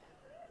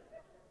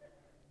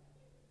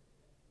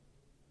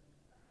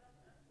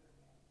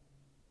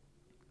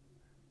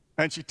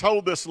 And she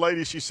told this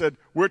lady, she said,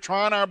 we're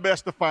trying our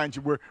best to find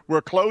you.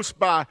 We're close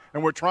by,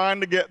 and we're trying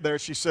to get there.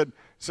 She said,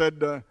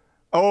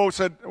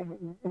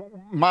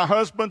 my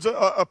husband's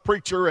a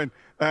preacher,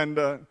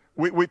 and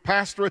we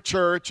pastor a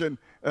church, and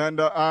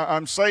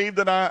I'm saved,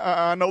 and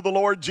I know the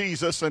Lord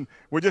Jesus, and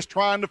we're just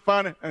trying to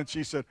find it. And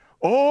she said,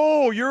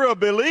 oh, you're a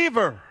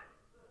believer.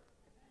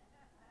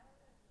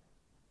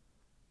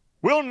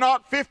 We'll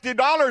knock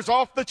 $50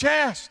 off the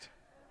chest.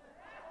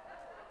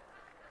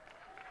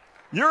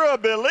 You're a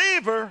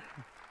believer?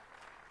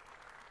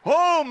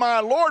 Oh, my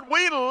Lord,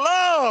 we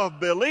love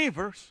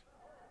believers.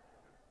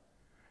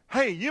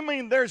 Hey, you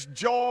mean there's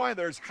joy,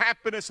 there's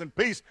happiness and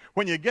peace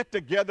when you get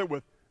together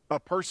with a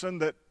person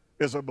that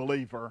is a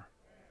believer.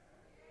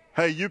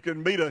 Hey, you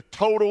can meet a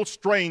total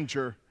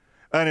stranger,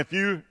 and if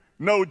you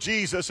know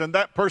Jesus and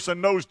that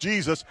person knows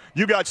Jesus,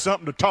 you got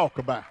something to talk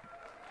about.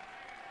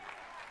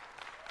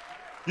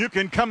 You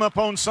can come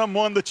upon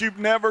someone that you've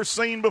never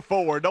seen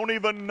before, don't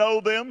even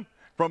know them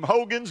from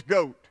Hogan's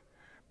Goat.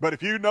 But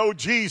if you know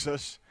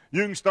Jesus,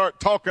 you can start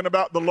talking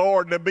about the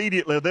Lord, and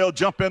immediately they'll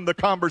jump in the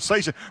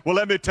conversation. Well,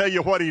 let me tell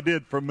you what He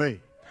did for me.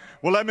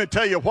 Well, let me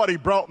tell you what He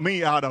brought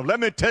me out of. Let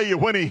me tell you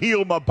when He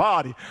healed my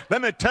body.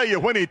 Let me tell you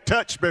when He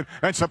touched me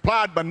and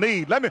supplied my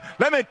need. Let me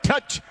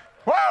touch.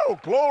 Whoa,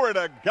 glory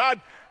to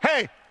God.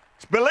 Hey,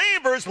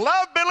 believers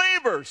love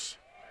believers.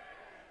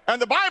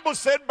 And the Bible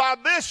said, by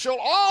this shall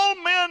all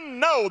men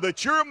know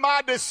that you're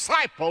my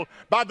disciple,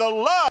 by the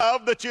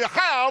love that you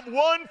have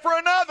one for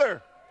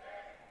another.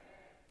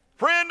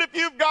 Friend, if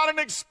you've got an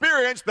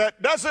experience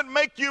that doesn't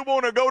make you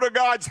want to go to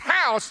God's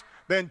house,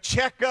 then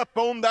check up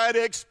on that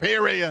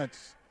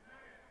experience.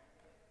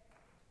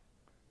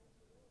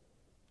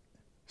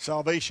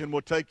 Salvation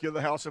will take you to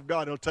the house of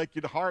God. It'll take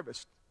you to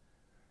harvest.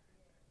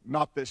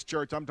 Not this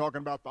church. I'm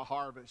talking about the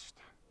harvest.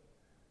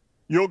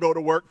 You'll go to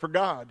work for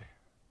God.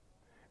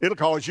 It'll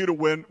cause you to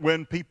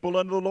win people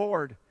unto the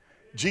Lord.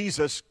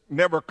 Jesus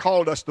never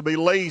called us to be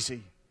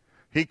lazy.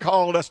 He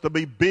called us to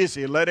be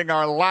busy, letting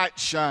our light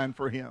shine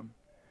for Him.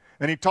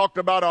 And He talked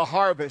about a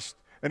harvest,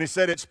 and He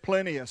said it's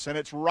plenteous, and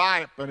it's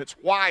ripe, and it's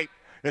white,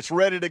 it's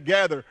ready to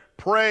gather.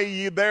 Pray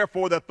ye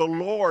therefore that the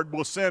Lord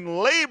will send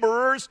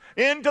laborers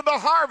into the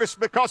harvest,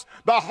 because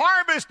the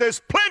harvest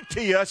is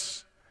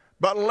plenteous,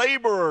 but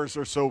laborers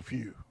are so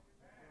few.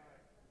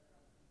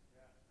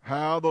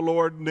 How the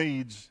Lord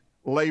needs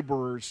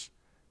laborers.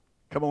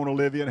 Come on,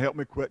 Olivia, and help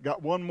me quit.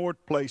 Got one more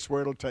place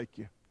where it'll take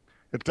you.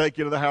 It'll take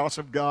you to the house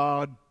of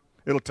God.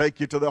 It'll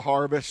take you to the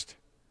harvest.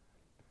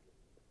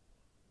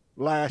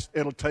 last,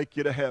 it'll take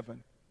you to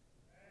heaven.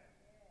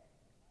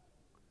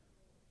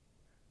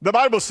 The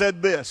Bible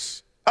said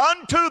this,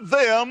 unto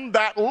them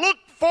that look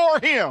for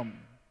him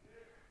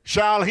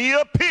shall he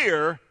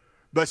appear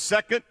the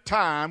second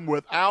time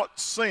without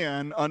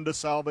sin unto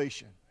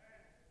salvation.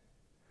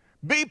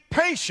 Be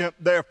patient,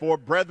 therefore,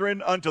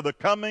 brethren, unto the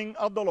coming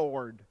of the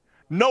Lord,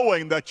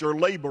 knowing that your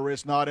labor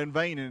is not in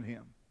vain in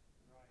him.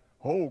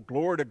 Oh,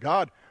 glory to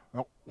God.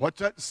 Well, what's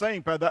that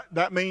saying?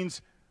 That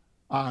means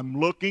I'm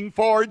looking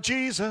for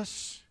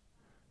Jesus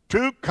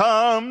to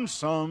come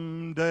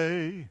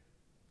someday.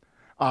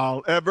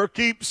 I'll ever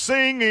keep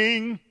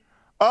singing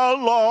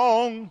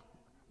along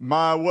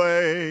my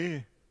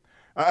way.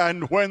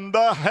 And when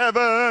the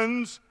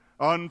heavens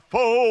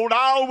unfold,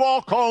 I'll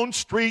walk on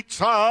streets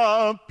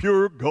of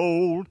pure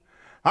gold.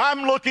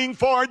 I'm looking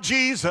for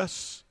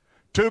Jesus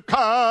to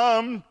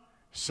come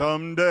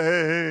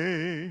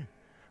someday.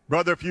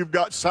 Brother, if you've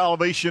got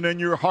salvation in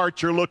your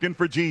heart, you're looking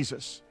for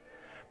Jesus.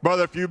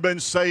 Brother, if you've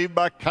been saved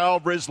by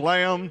Calvary's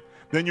Lamb,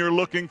 then you're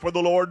looking for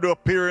the Lord to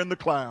appear in the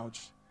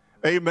clouds.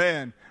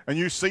 Amen. And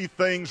you see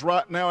things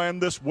right now in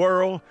this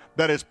world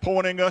that is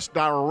pointing us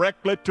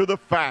directly to the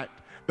fact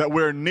that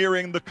we're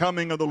nearing the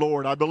coming of the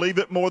Lord. I believe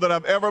it more than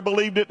I've ever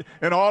believed it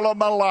in all of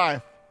my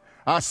life.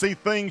 I see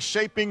things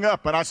shaping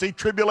up, and I see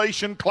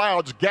tribulation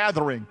clouds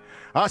gathering.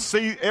 I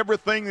see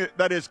everything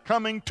that is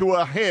coming to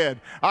a head.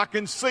 I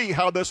can see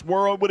how this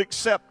world would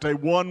accept a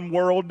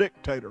one-world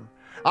dictator.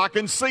 I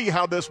can see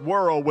how this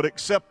world would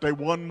accept a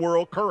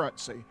one-world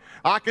currency.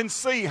 I can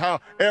see how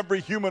every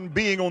human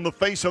being on the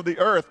face of the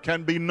earth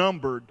can be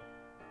numbered.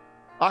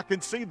 I can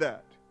see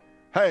that.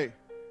 Hey,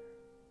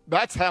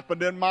 that's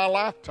happened in my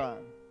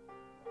lifetime.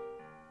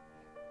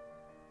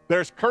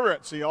 There's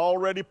currency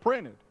already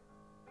printed,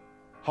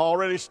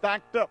 already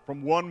stacked up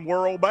from one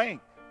world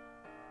bank.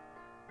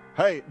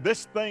 Hey,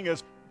 this thing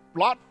is a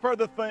lot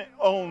further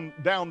on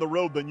down the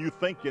road than you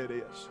think it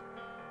is.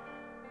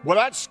 Well,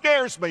 that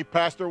scares me,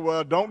 Pastor.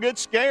 Well, don't get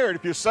scared.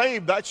 If you're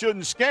saved, that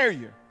shouldn't scare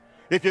you.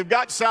 If you've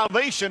got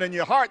salvation in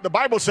your heart, the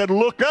Bible said,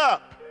 look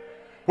up.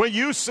 When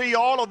you see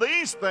all of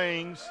these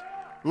things,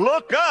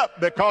 look up,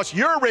 because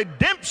your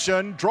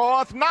redemption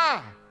draweth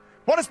nigh.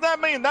 What does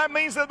that mean? That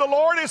means that the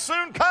Lord is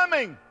soon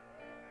coming.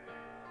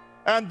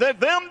 And that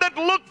them that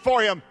look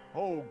for him,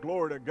 oh,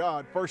 glory to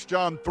God. 1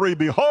 John 3,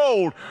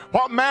 behold,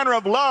 what manner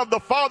of love the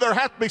Father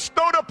hath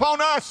bestowed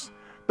upon us,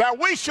 that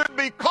we should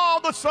be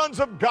called the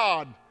sons of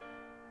God.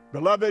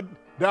 Beloved,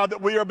 now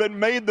that we have been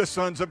made the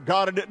sons of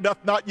God, and it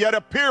doth not yet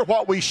appear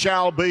what we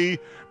shall be,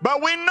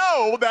 but we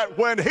know that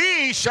when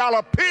he shall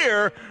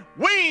appear,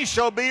 we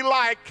shall be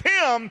like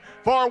him,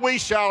 for we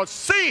shall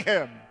see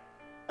him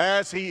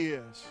as he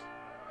is.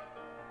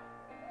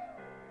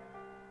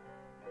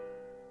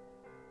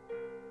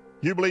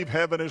 You believe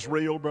heaven is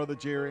real, Brother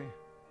Jerry?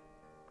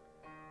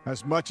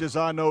 As much as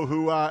I know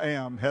who I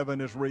am,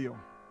 heaven is real.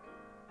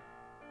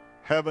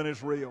 Heaven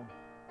is real.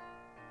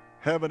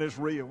 Heaven is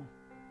real.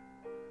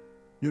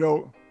 You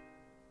know,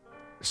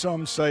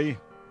 some say,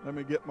 let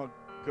me get my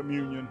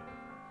communion.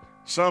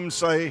 Some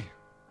say,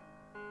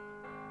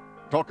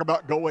 talk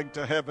about going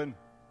to heaven.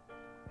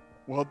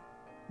 Well,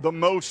 the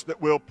most that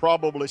will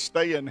probably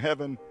stay in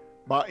heaven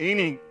by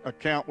any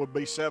account would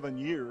be 7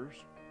 years.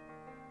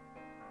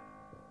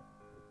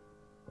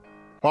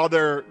 While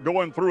they're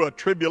going through a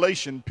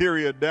tribulation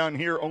period down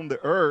here on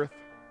the earth,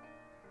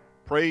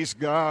 praise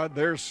God,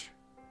 there's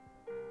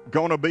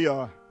going to be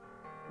a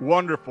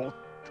wonderful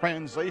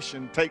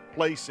transition take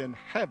place in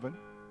heaven.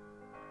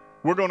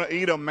 We're going to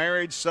eat a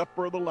marriage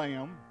supper of the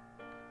Lamb.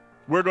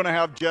 We're going to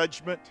have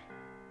judgment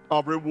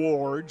of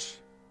rewards.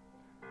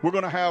 We're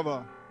going to have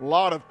a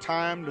lot of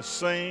time to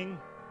sing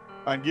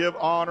and give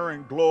honor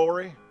and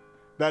glory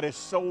that is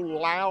so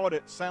loud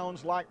it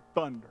sounds like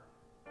thunder.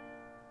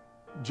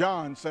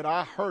 John said,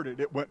 I heard it.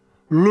 It went,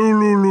 loo,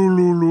 loo, loo,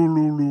 loo, loo,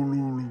 loo, loo,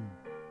 loo, loo.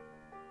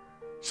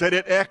 Said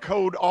it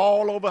echoed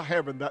all over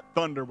heaven. That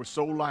thunder was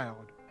so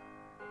loud.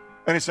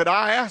 And he said,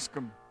 I asked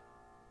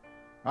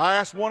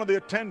one of the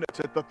attendants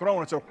at the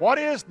throne, I said, what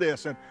is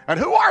this? And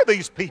who are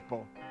these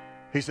people?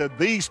 He said,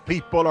 these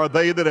people are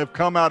they that have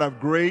come out of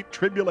great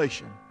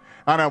tribulation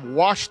and have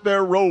washed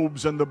their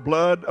robes in the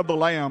blood of the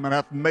Lamb and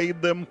hath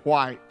made them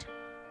white.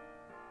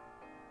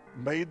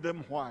 Made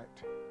them white.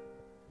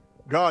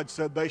 God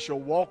said, they shall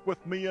walk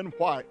with me in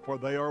white, for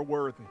they are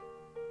worthy.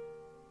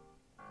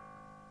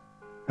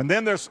 And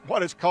then there's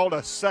what is called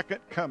a second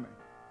coming.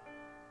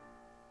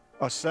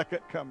 A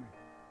second coming.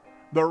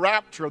 The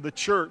rapture of the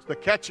church, the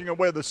catching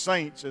away of the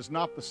saints, is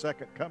not the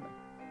second coming.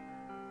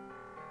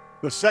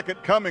 The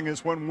second coming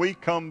is when we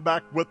come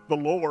back with the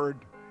Lord.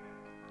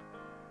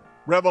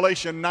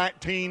 Revelation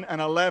 19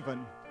 and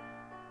 11.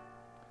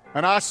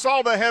 And I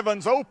saw the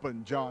heavens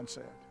open, John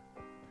said.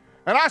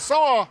 And I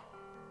saw a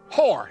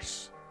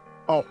horse,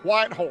 a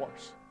white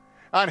horse.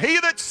 And he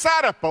that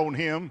sat upon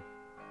him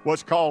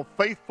was called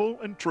Faithful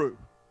and True.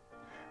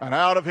 And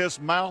out of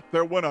his mouth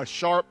there went a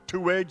sharp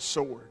two-edged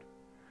sword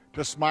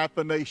to smite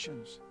the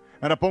nations.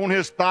 And upon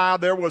his thigh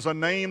there was a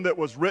name that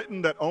was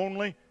written that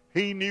only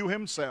he knew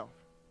himself.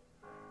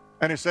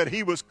 And it said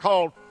he was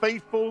called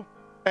faithful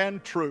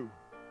and true.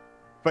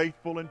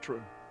 Faithful and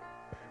true.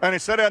 And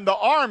it said, and the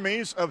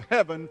armies of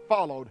heaven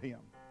followed him.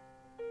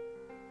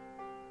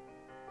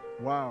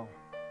 Wow.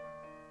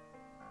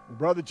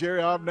 Brother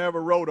Jerry, I've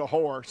never rode a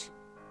horse.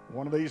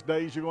 One of these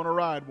days you're going to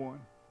ride one.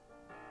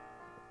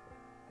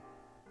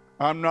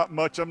 I'm not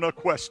much of an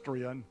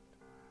equestrian.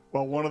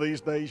 Well, one of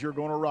these days you're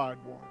going to ride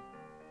one.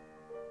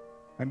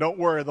 And don't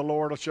worry, the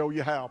Lord will show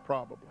you how,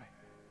 probably.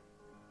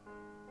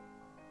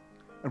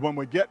 And when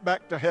we get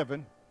back to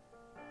heaven,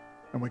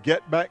 and we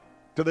get back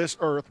to this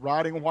earth,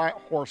 riding white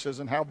horses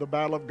and have the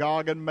battle of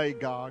Gog and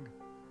Magog,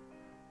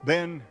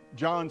 then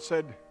John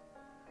said,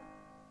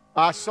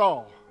 I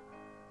saw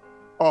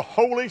a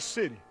holy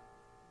city,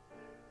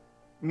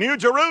 New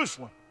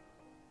Jerusalem,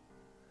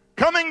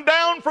 coming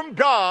down from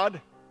God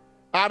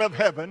out of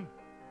heaven,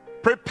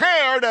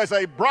 prepared as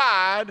a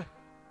bride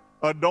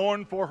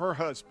adorned for her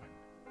husband.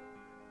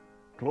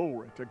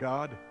 Glory to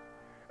God.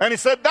 And he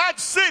said that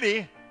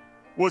city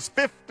was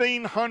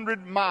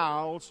 1,500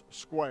 miles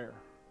square.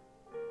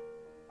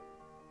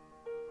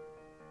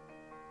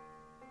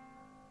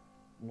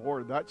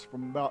 Lord, that's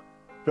from about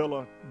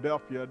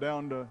Philadelphia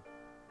down to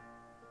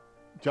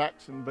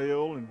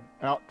Jacksonville and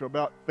out to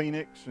about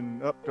Phoenix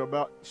and up to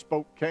about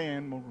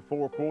Spokane over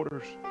 4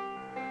 quarters.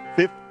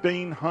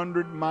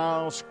 1,500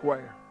 miles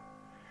square.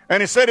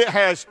 And he said it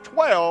has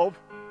 12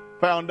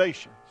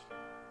 foundations.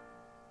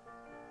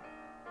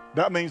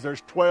 That means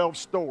there's 12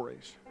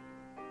 stories,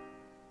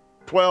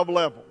 12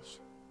 levels.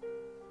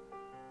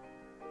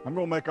 I'm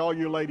going to make all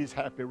you ladies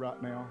happy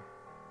right now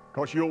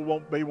because you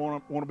won't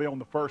want to be on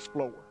the first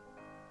floor.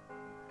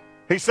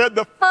 He said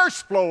the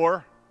first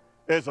floor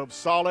is of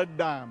solid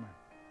diamond.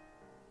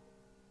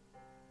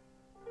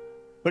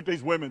 Look at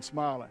these women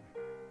smiling.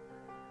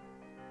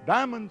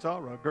 Diamonds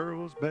are a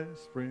girl's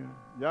best friend.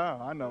 Yeah,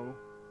 I know.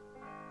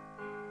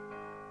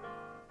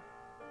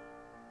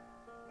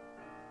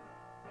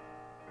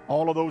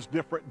 All of those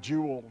different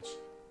jewels,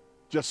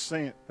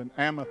 jacinth and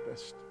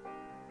amethyst,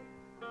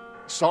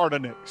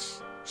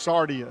 sardonyx,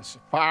 sardius,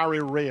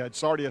 fiery red.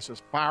 Sardius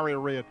is fiery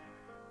red.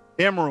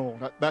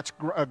 Emerald, that's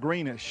a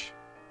greenish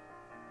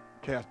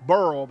cast.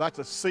 Beryl, that's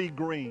a sea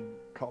green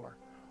color.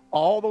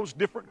 All those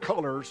different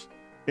colors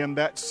in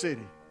that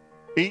city.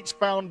 Each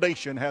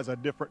foundation has a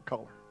different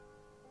color.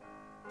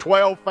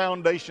 12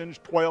 foundations,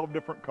 12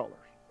 different colors.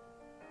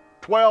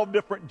 12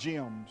 different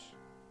gems.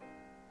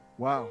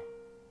 Wow.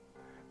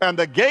 And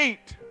the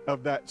gate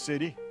of that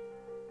city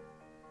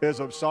is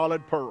of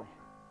solid pearl.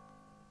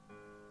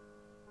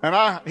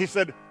 And he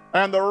said,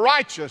 and the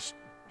righteous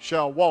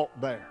shall walk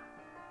there,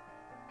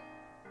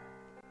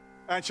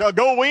 and shall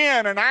go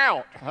in and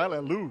out.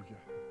 Hallelujah.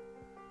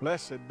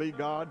 Blessed be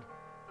God.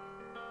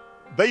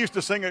 They used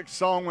to sing a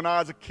song when I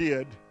was a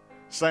kid,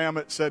 Sam,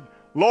 it said,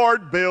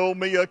 Lord, build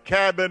me a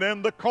cabin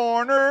in the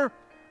corner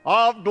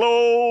of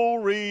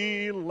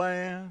glory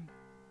land.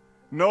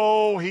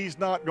 No, he's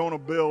not going to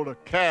build a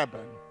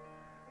cabin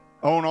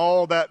on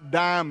all that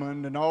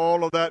diamond and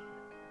all of that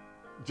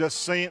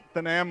jacinth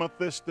and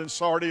amethyst and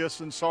sardius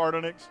and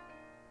sardonyx,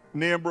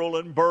 emerald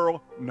and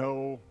beryl.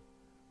 No.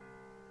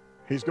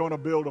 He's going to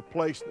build a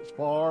place that's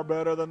far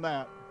better than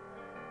that.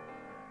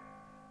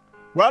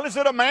 Well, is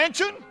it a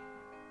mansion?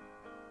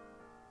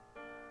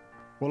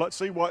 Well, let's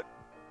see what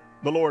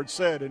the Lord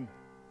said in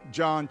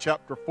John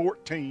chapter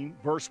 14,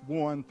 verse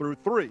 1 through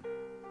 3.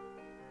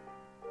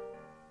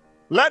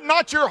 Let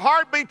not your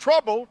heart be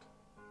troubled.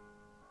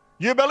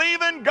 You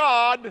believe in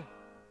God,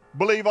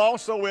 believe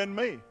also in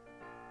me.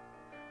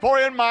 For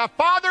in my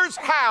Father's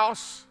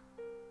house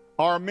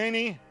are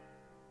many.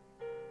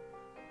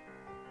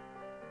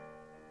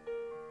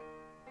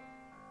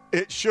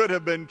 It should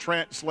have been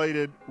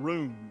translated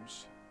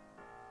rooms.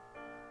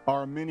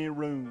 Are many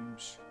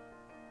rooms.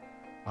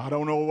 I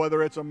don't know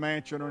whether it's a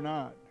mansion or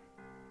not.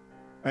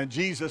 And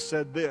Jesus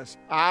said this,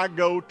 I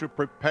go to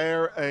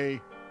prepare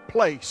a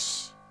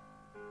place.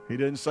 He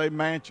didn't say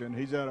mansion.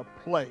 He said a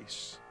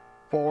place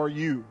for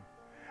you.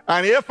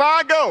 And if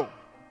I go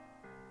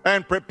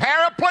and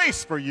prepare a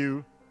place for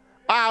you,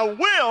 I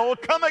will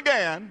come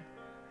again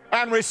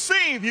and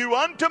receive you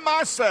unto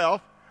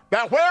myself,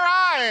 that where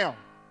I am,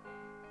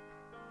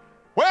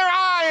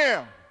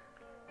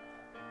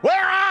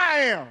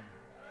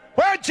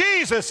 where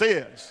Jesus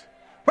is,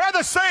 where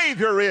the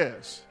Savior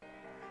is,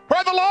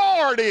 where the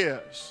Lord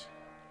is,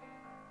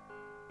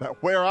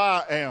 that where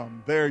I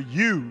am, there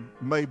you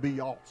may be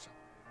also.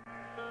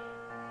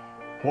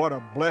 What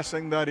a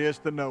blessing that is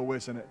to know,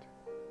 isn't it?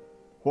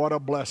 What a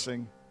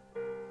blessing.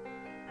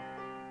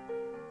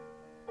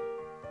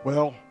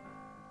 Well,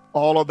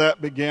 all of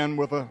that began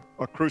with a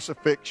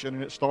crucifixion,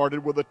 and it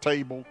started with a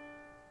table.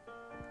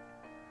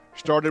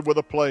 Started with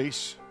a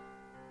place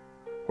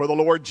where the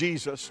Lord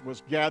Jesus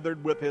was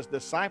gathered with his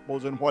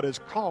disciples in what is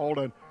called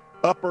an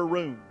upper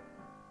room.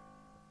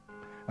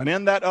 And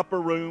in that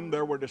upper room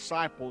there were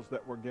disciples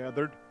that were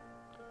gathered.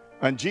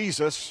 And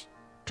Jesus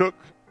took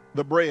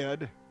the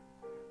bread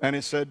and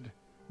he said,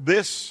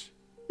 this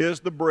is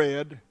the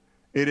bread,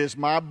 it is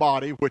my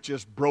body which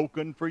is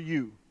broken for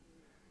you.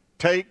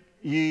 Take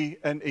ye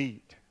and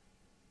eat.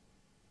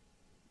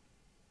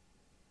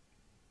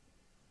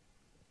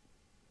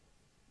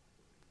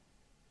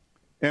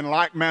 In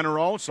like manner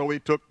also he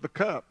took the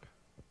cup,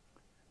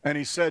 and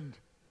he said,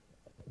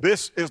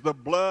 "This is the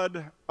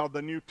blood of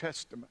the New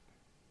Testament,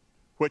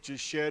 which is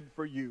shed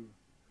for you.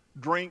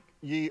 Drink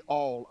ye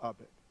all of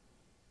it."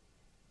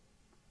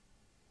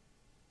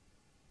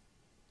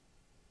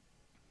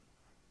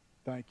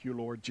 Thank you,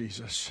 Lord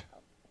Jesus.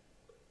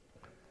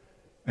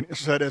 And it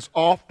said, "As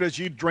oft as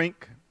you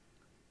drink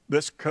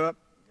this cup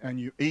and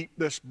you eat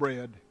this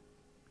bread,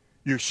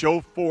 you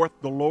show forth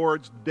the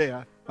Lord's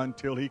death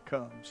until he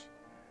comes.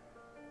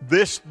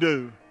 This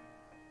do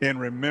in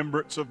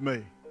remembrance of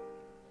me."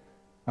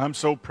 I'm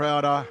so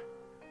proud I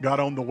got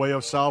on the way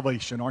of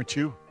salvation, aren't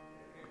you?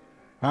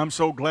 I'm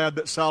so glad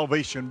that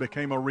salvation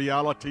became a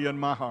reality in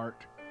my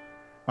heart.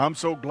 I'm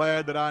so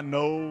glad that I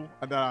know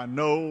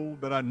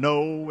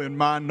in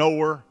my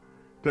knower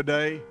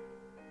today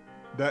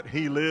that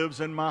he lives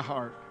in my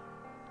heart.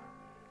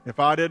 If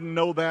I didn't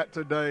know that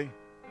today,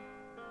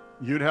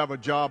 you'd have a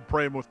job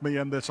praying with me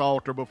in this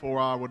altar before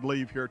I would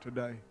leave here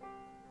today.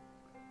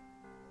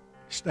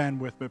 Stand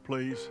with me,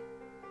 please.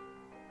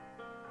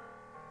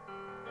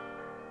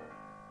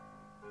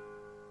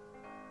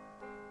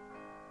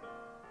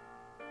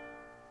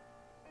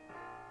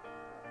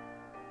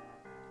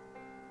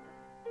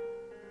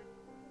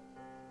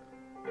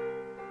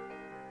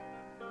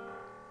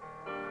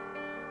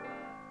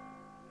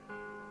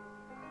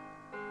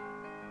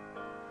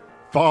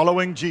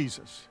 Following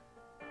Jesus.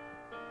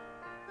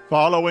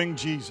 Following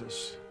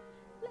Jesus.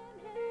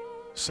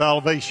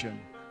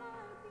 Salvation.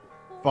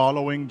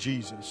 Following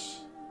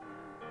Jesus.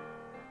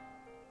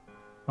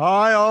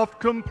 I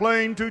oft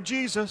complained to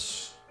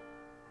Jesus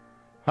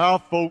how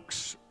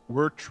folks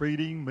were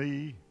treating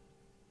me.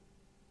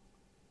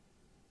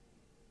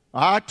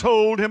 I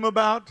told him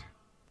about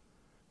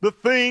the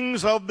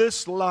things of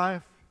this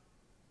life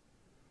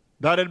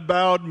that had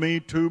bowed me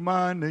to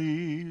my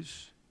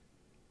knees.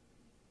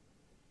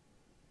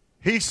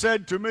 He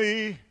said to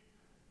me,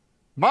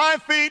 "My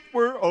feet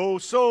were oh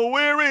so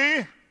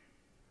weary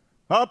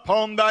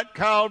upon that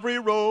Calvary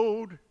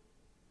road.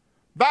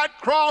 That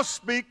cross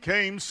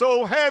became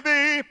so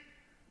heavy,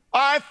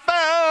 I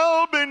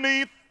fell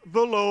beneath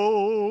the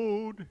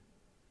load.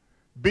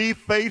 Be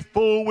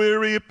faithful,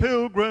 weary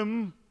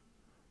pilgrim,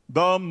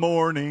 the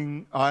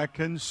morning I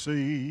can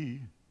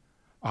see.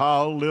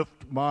 I'll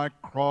lift my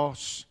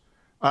cross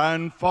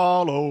and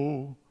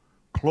follow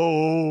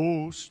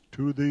close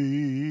to thee."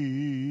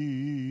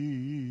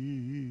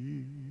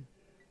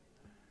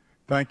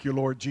 Thank you,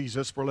 Lord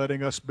Jesus, for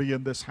letting us be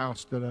in this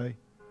house today.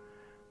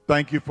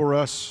 Thank you for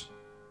us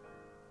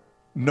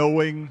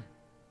knowing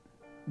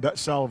that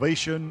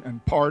salvation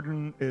and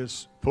pardon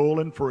is full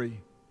and free.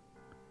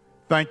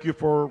 Thank you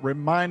for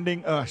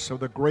reminding us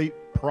of the great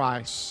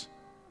price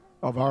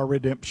of our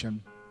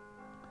redemption.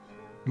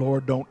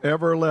 Lord, don't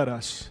ever let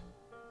us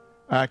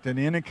act in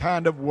any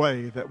kind of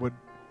way that would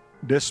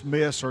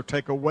dismiss or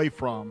take away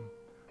from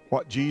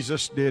what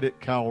Jesus did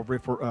at Calvary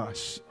for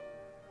us.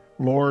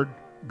 Lord,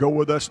 go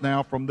with us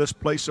now from this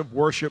place of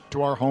worship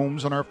to our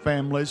homes and our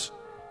families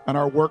and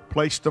our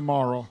workplace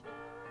tomorrow.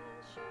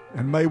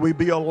 And may we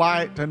be a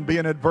light and be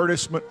an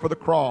advertisement for the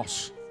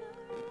cross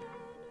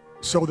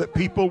so that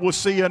people will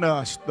see in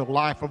us the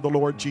life of the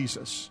Lord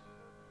Jesus.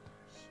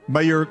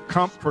 May your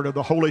comfort of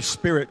the Holy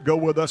Spirit go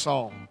with us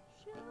all.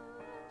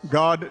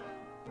 God,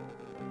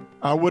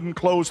 I wouldn't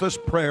close this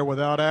prayer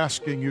without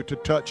asking you to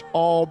touch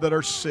all that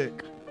are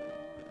sick,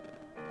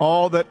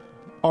 all that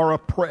are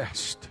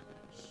oppressed.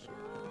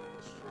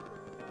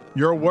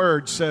 Your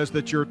word says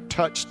that you're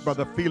touched by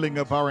the feeling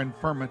of our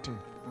infirmity.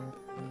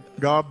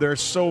 God, there's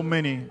so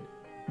many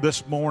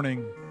this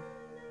morning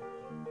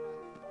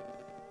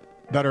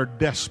that are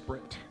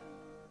desperate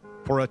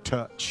for a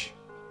touch.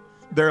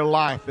 Their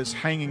life is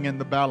hanging in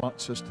the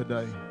balances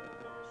today.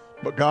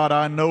 But God,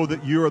 I know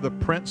that you are the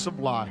Prince of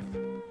Life,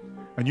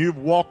 and you've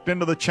walked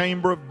into the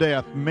chamber of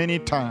death many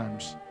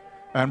times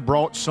and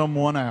brought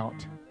someone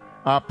out.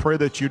 I pray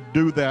that you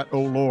do that,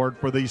 oh Lord,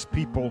 for these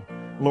people,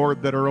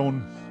 Lord, that are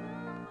on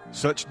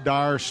such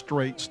dire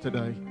straits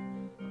today.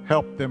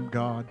 Help them,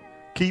 God.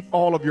 Keep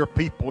all of your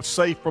people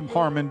safe from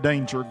harm and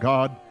danger,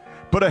 God.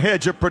 Put a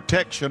hedge of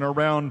protection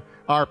around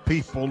our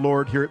people,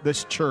 Lord, here at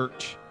this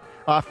church.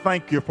 I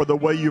thank you for the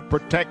way you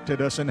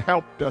protected us and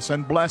helped us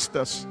and blessed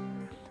us.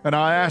 And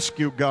I ask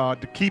you,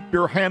 God, to keep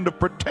your hand of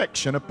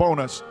protection upon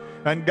us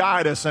and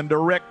guide us and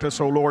direct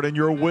us, O Lord, in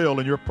your will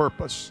and your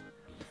purpose.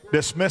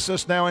 Dismiss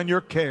us now in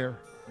your care.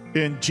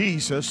 In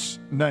Jesus'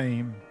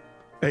 name,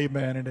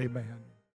 amen and amen.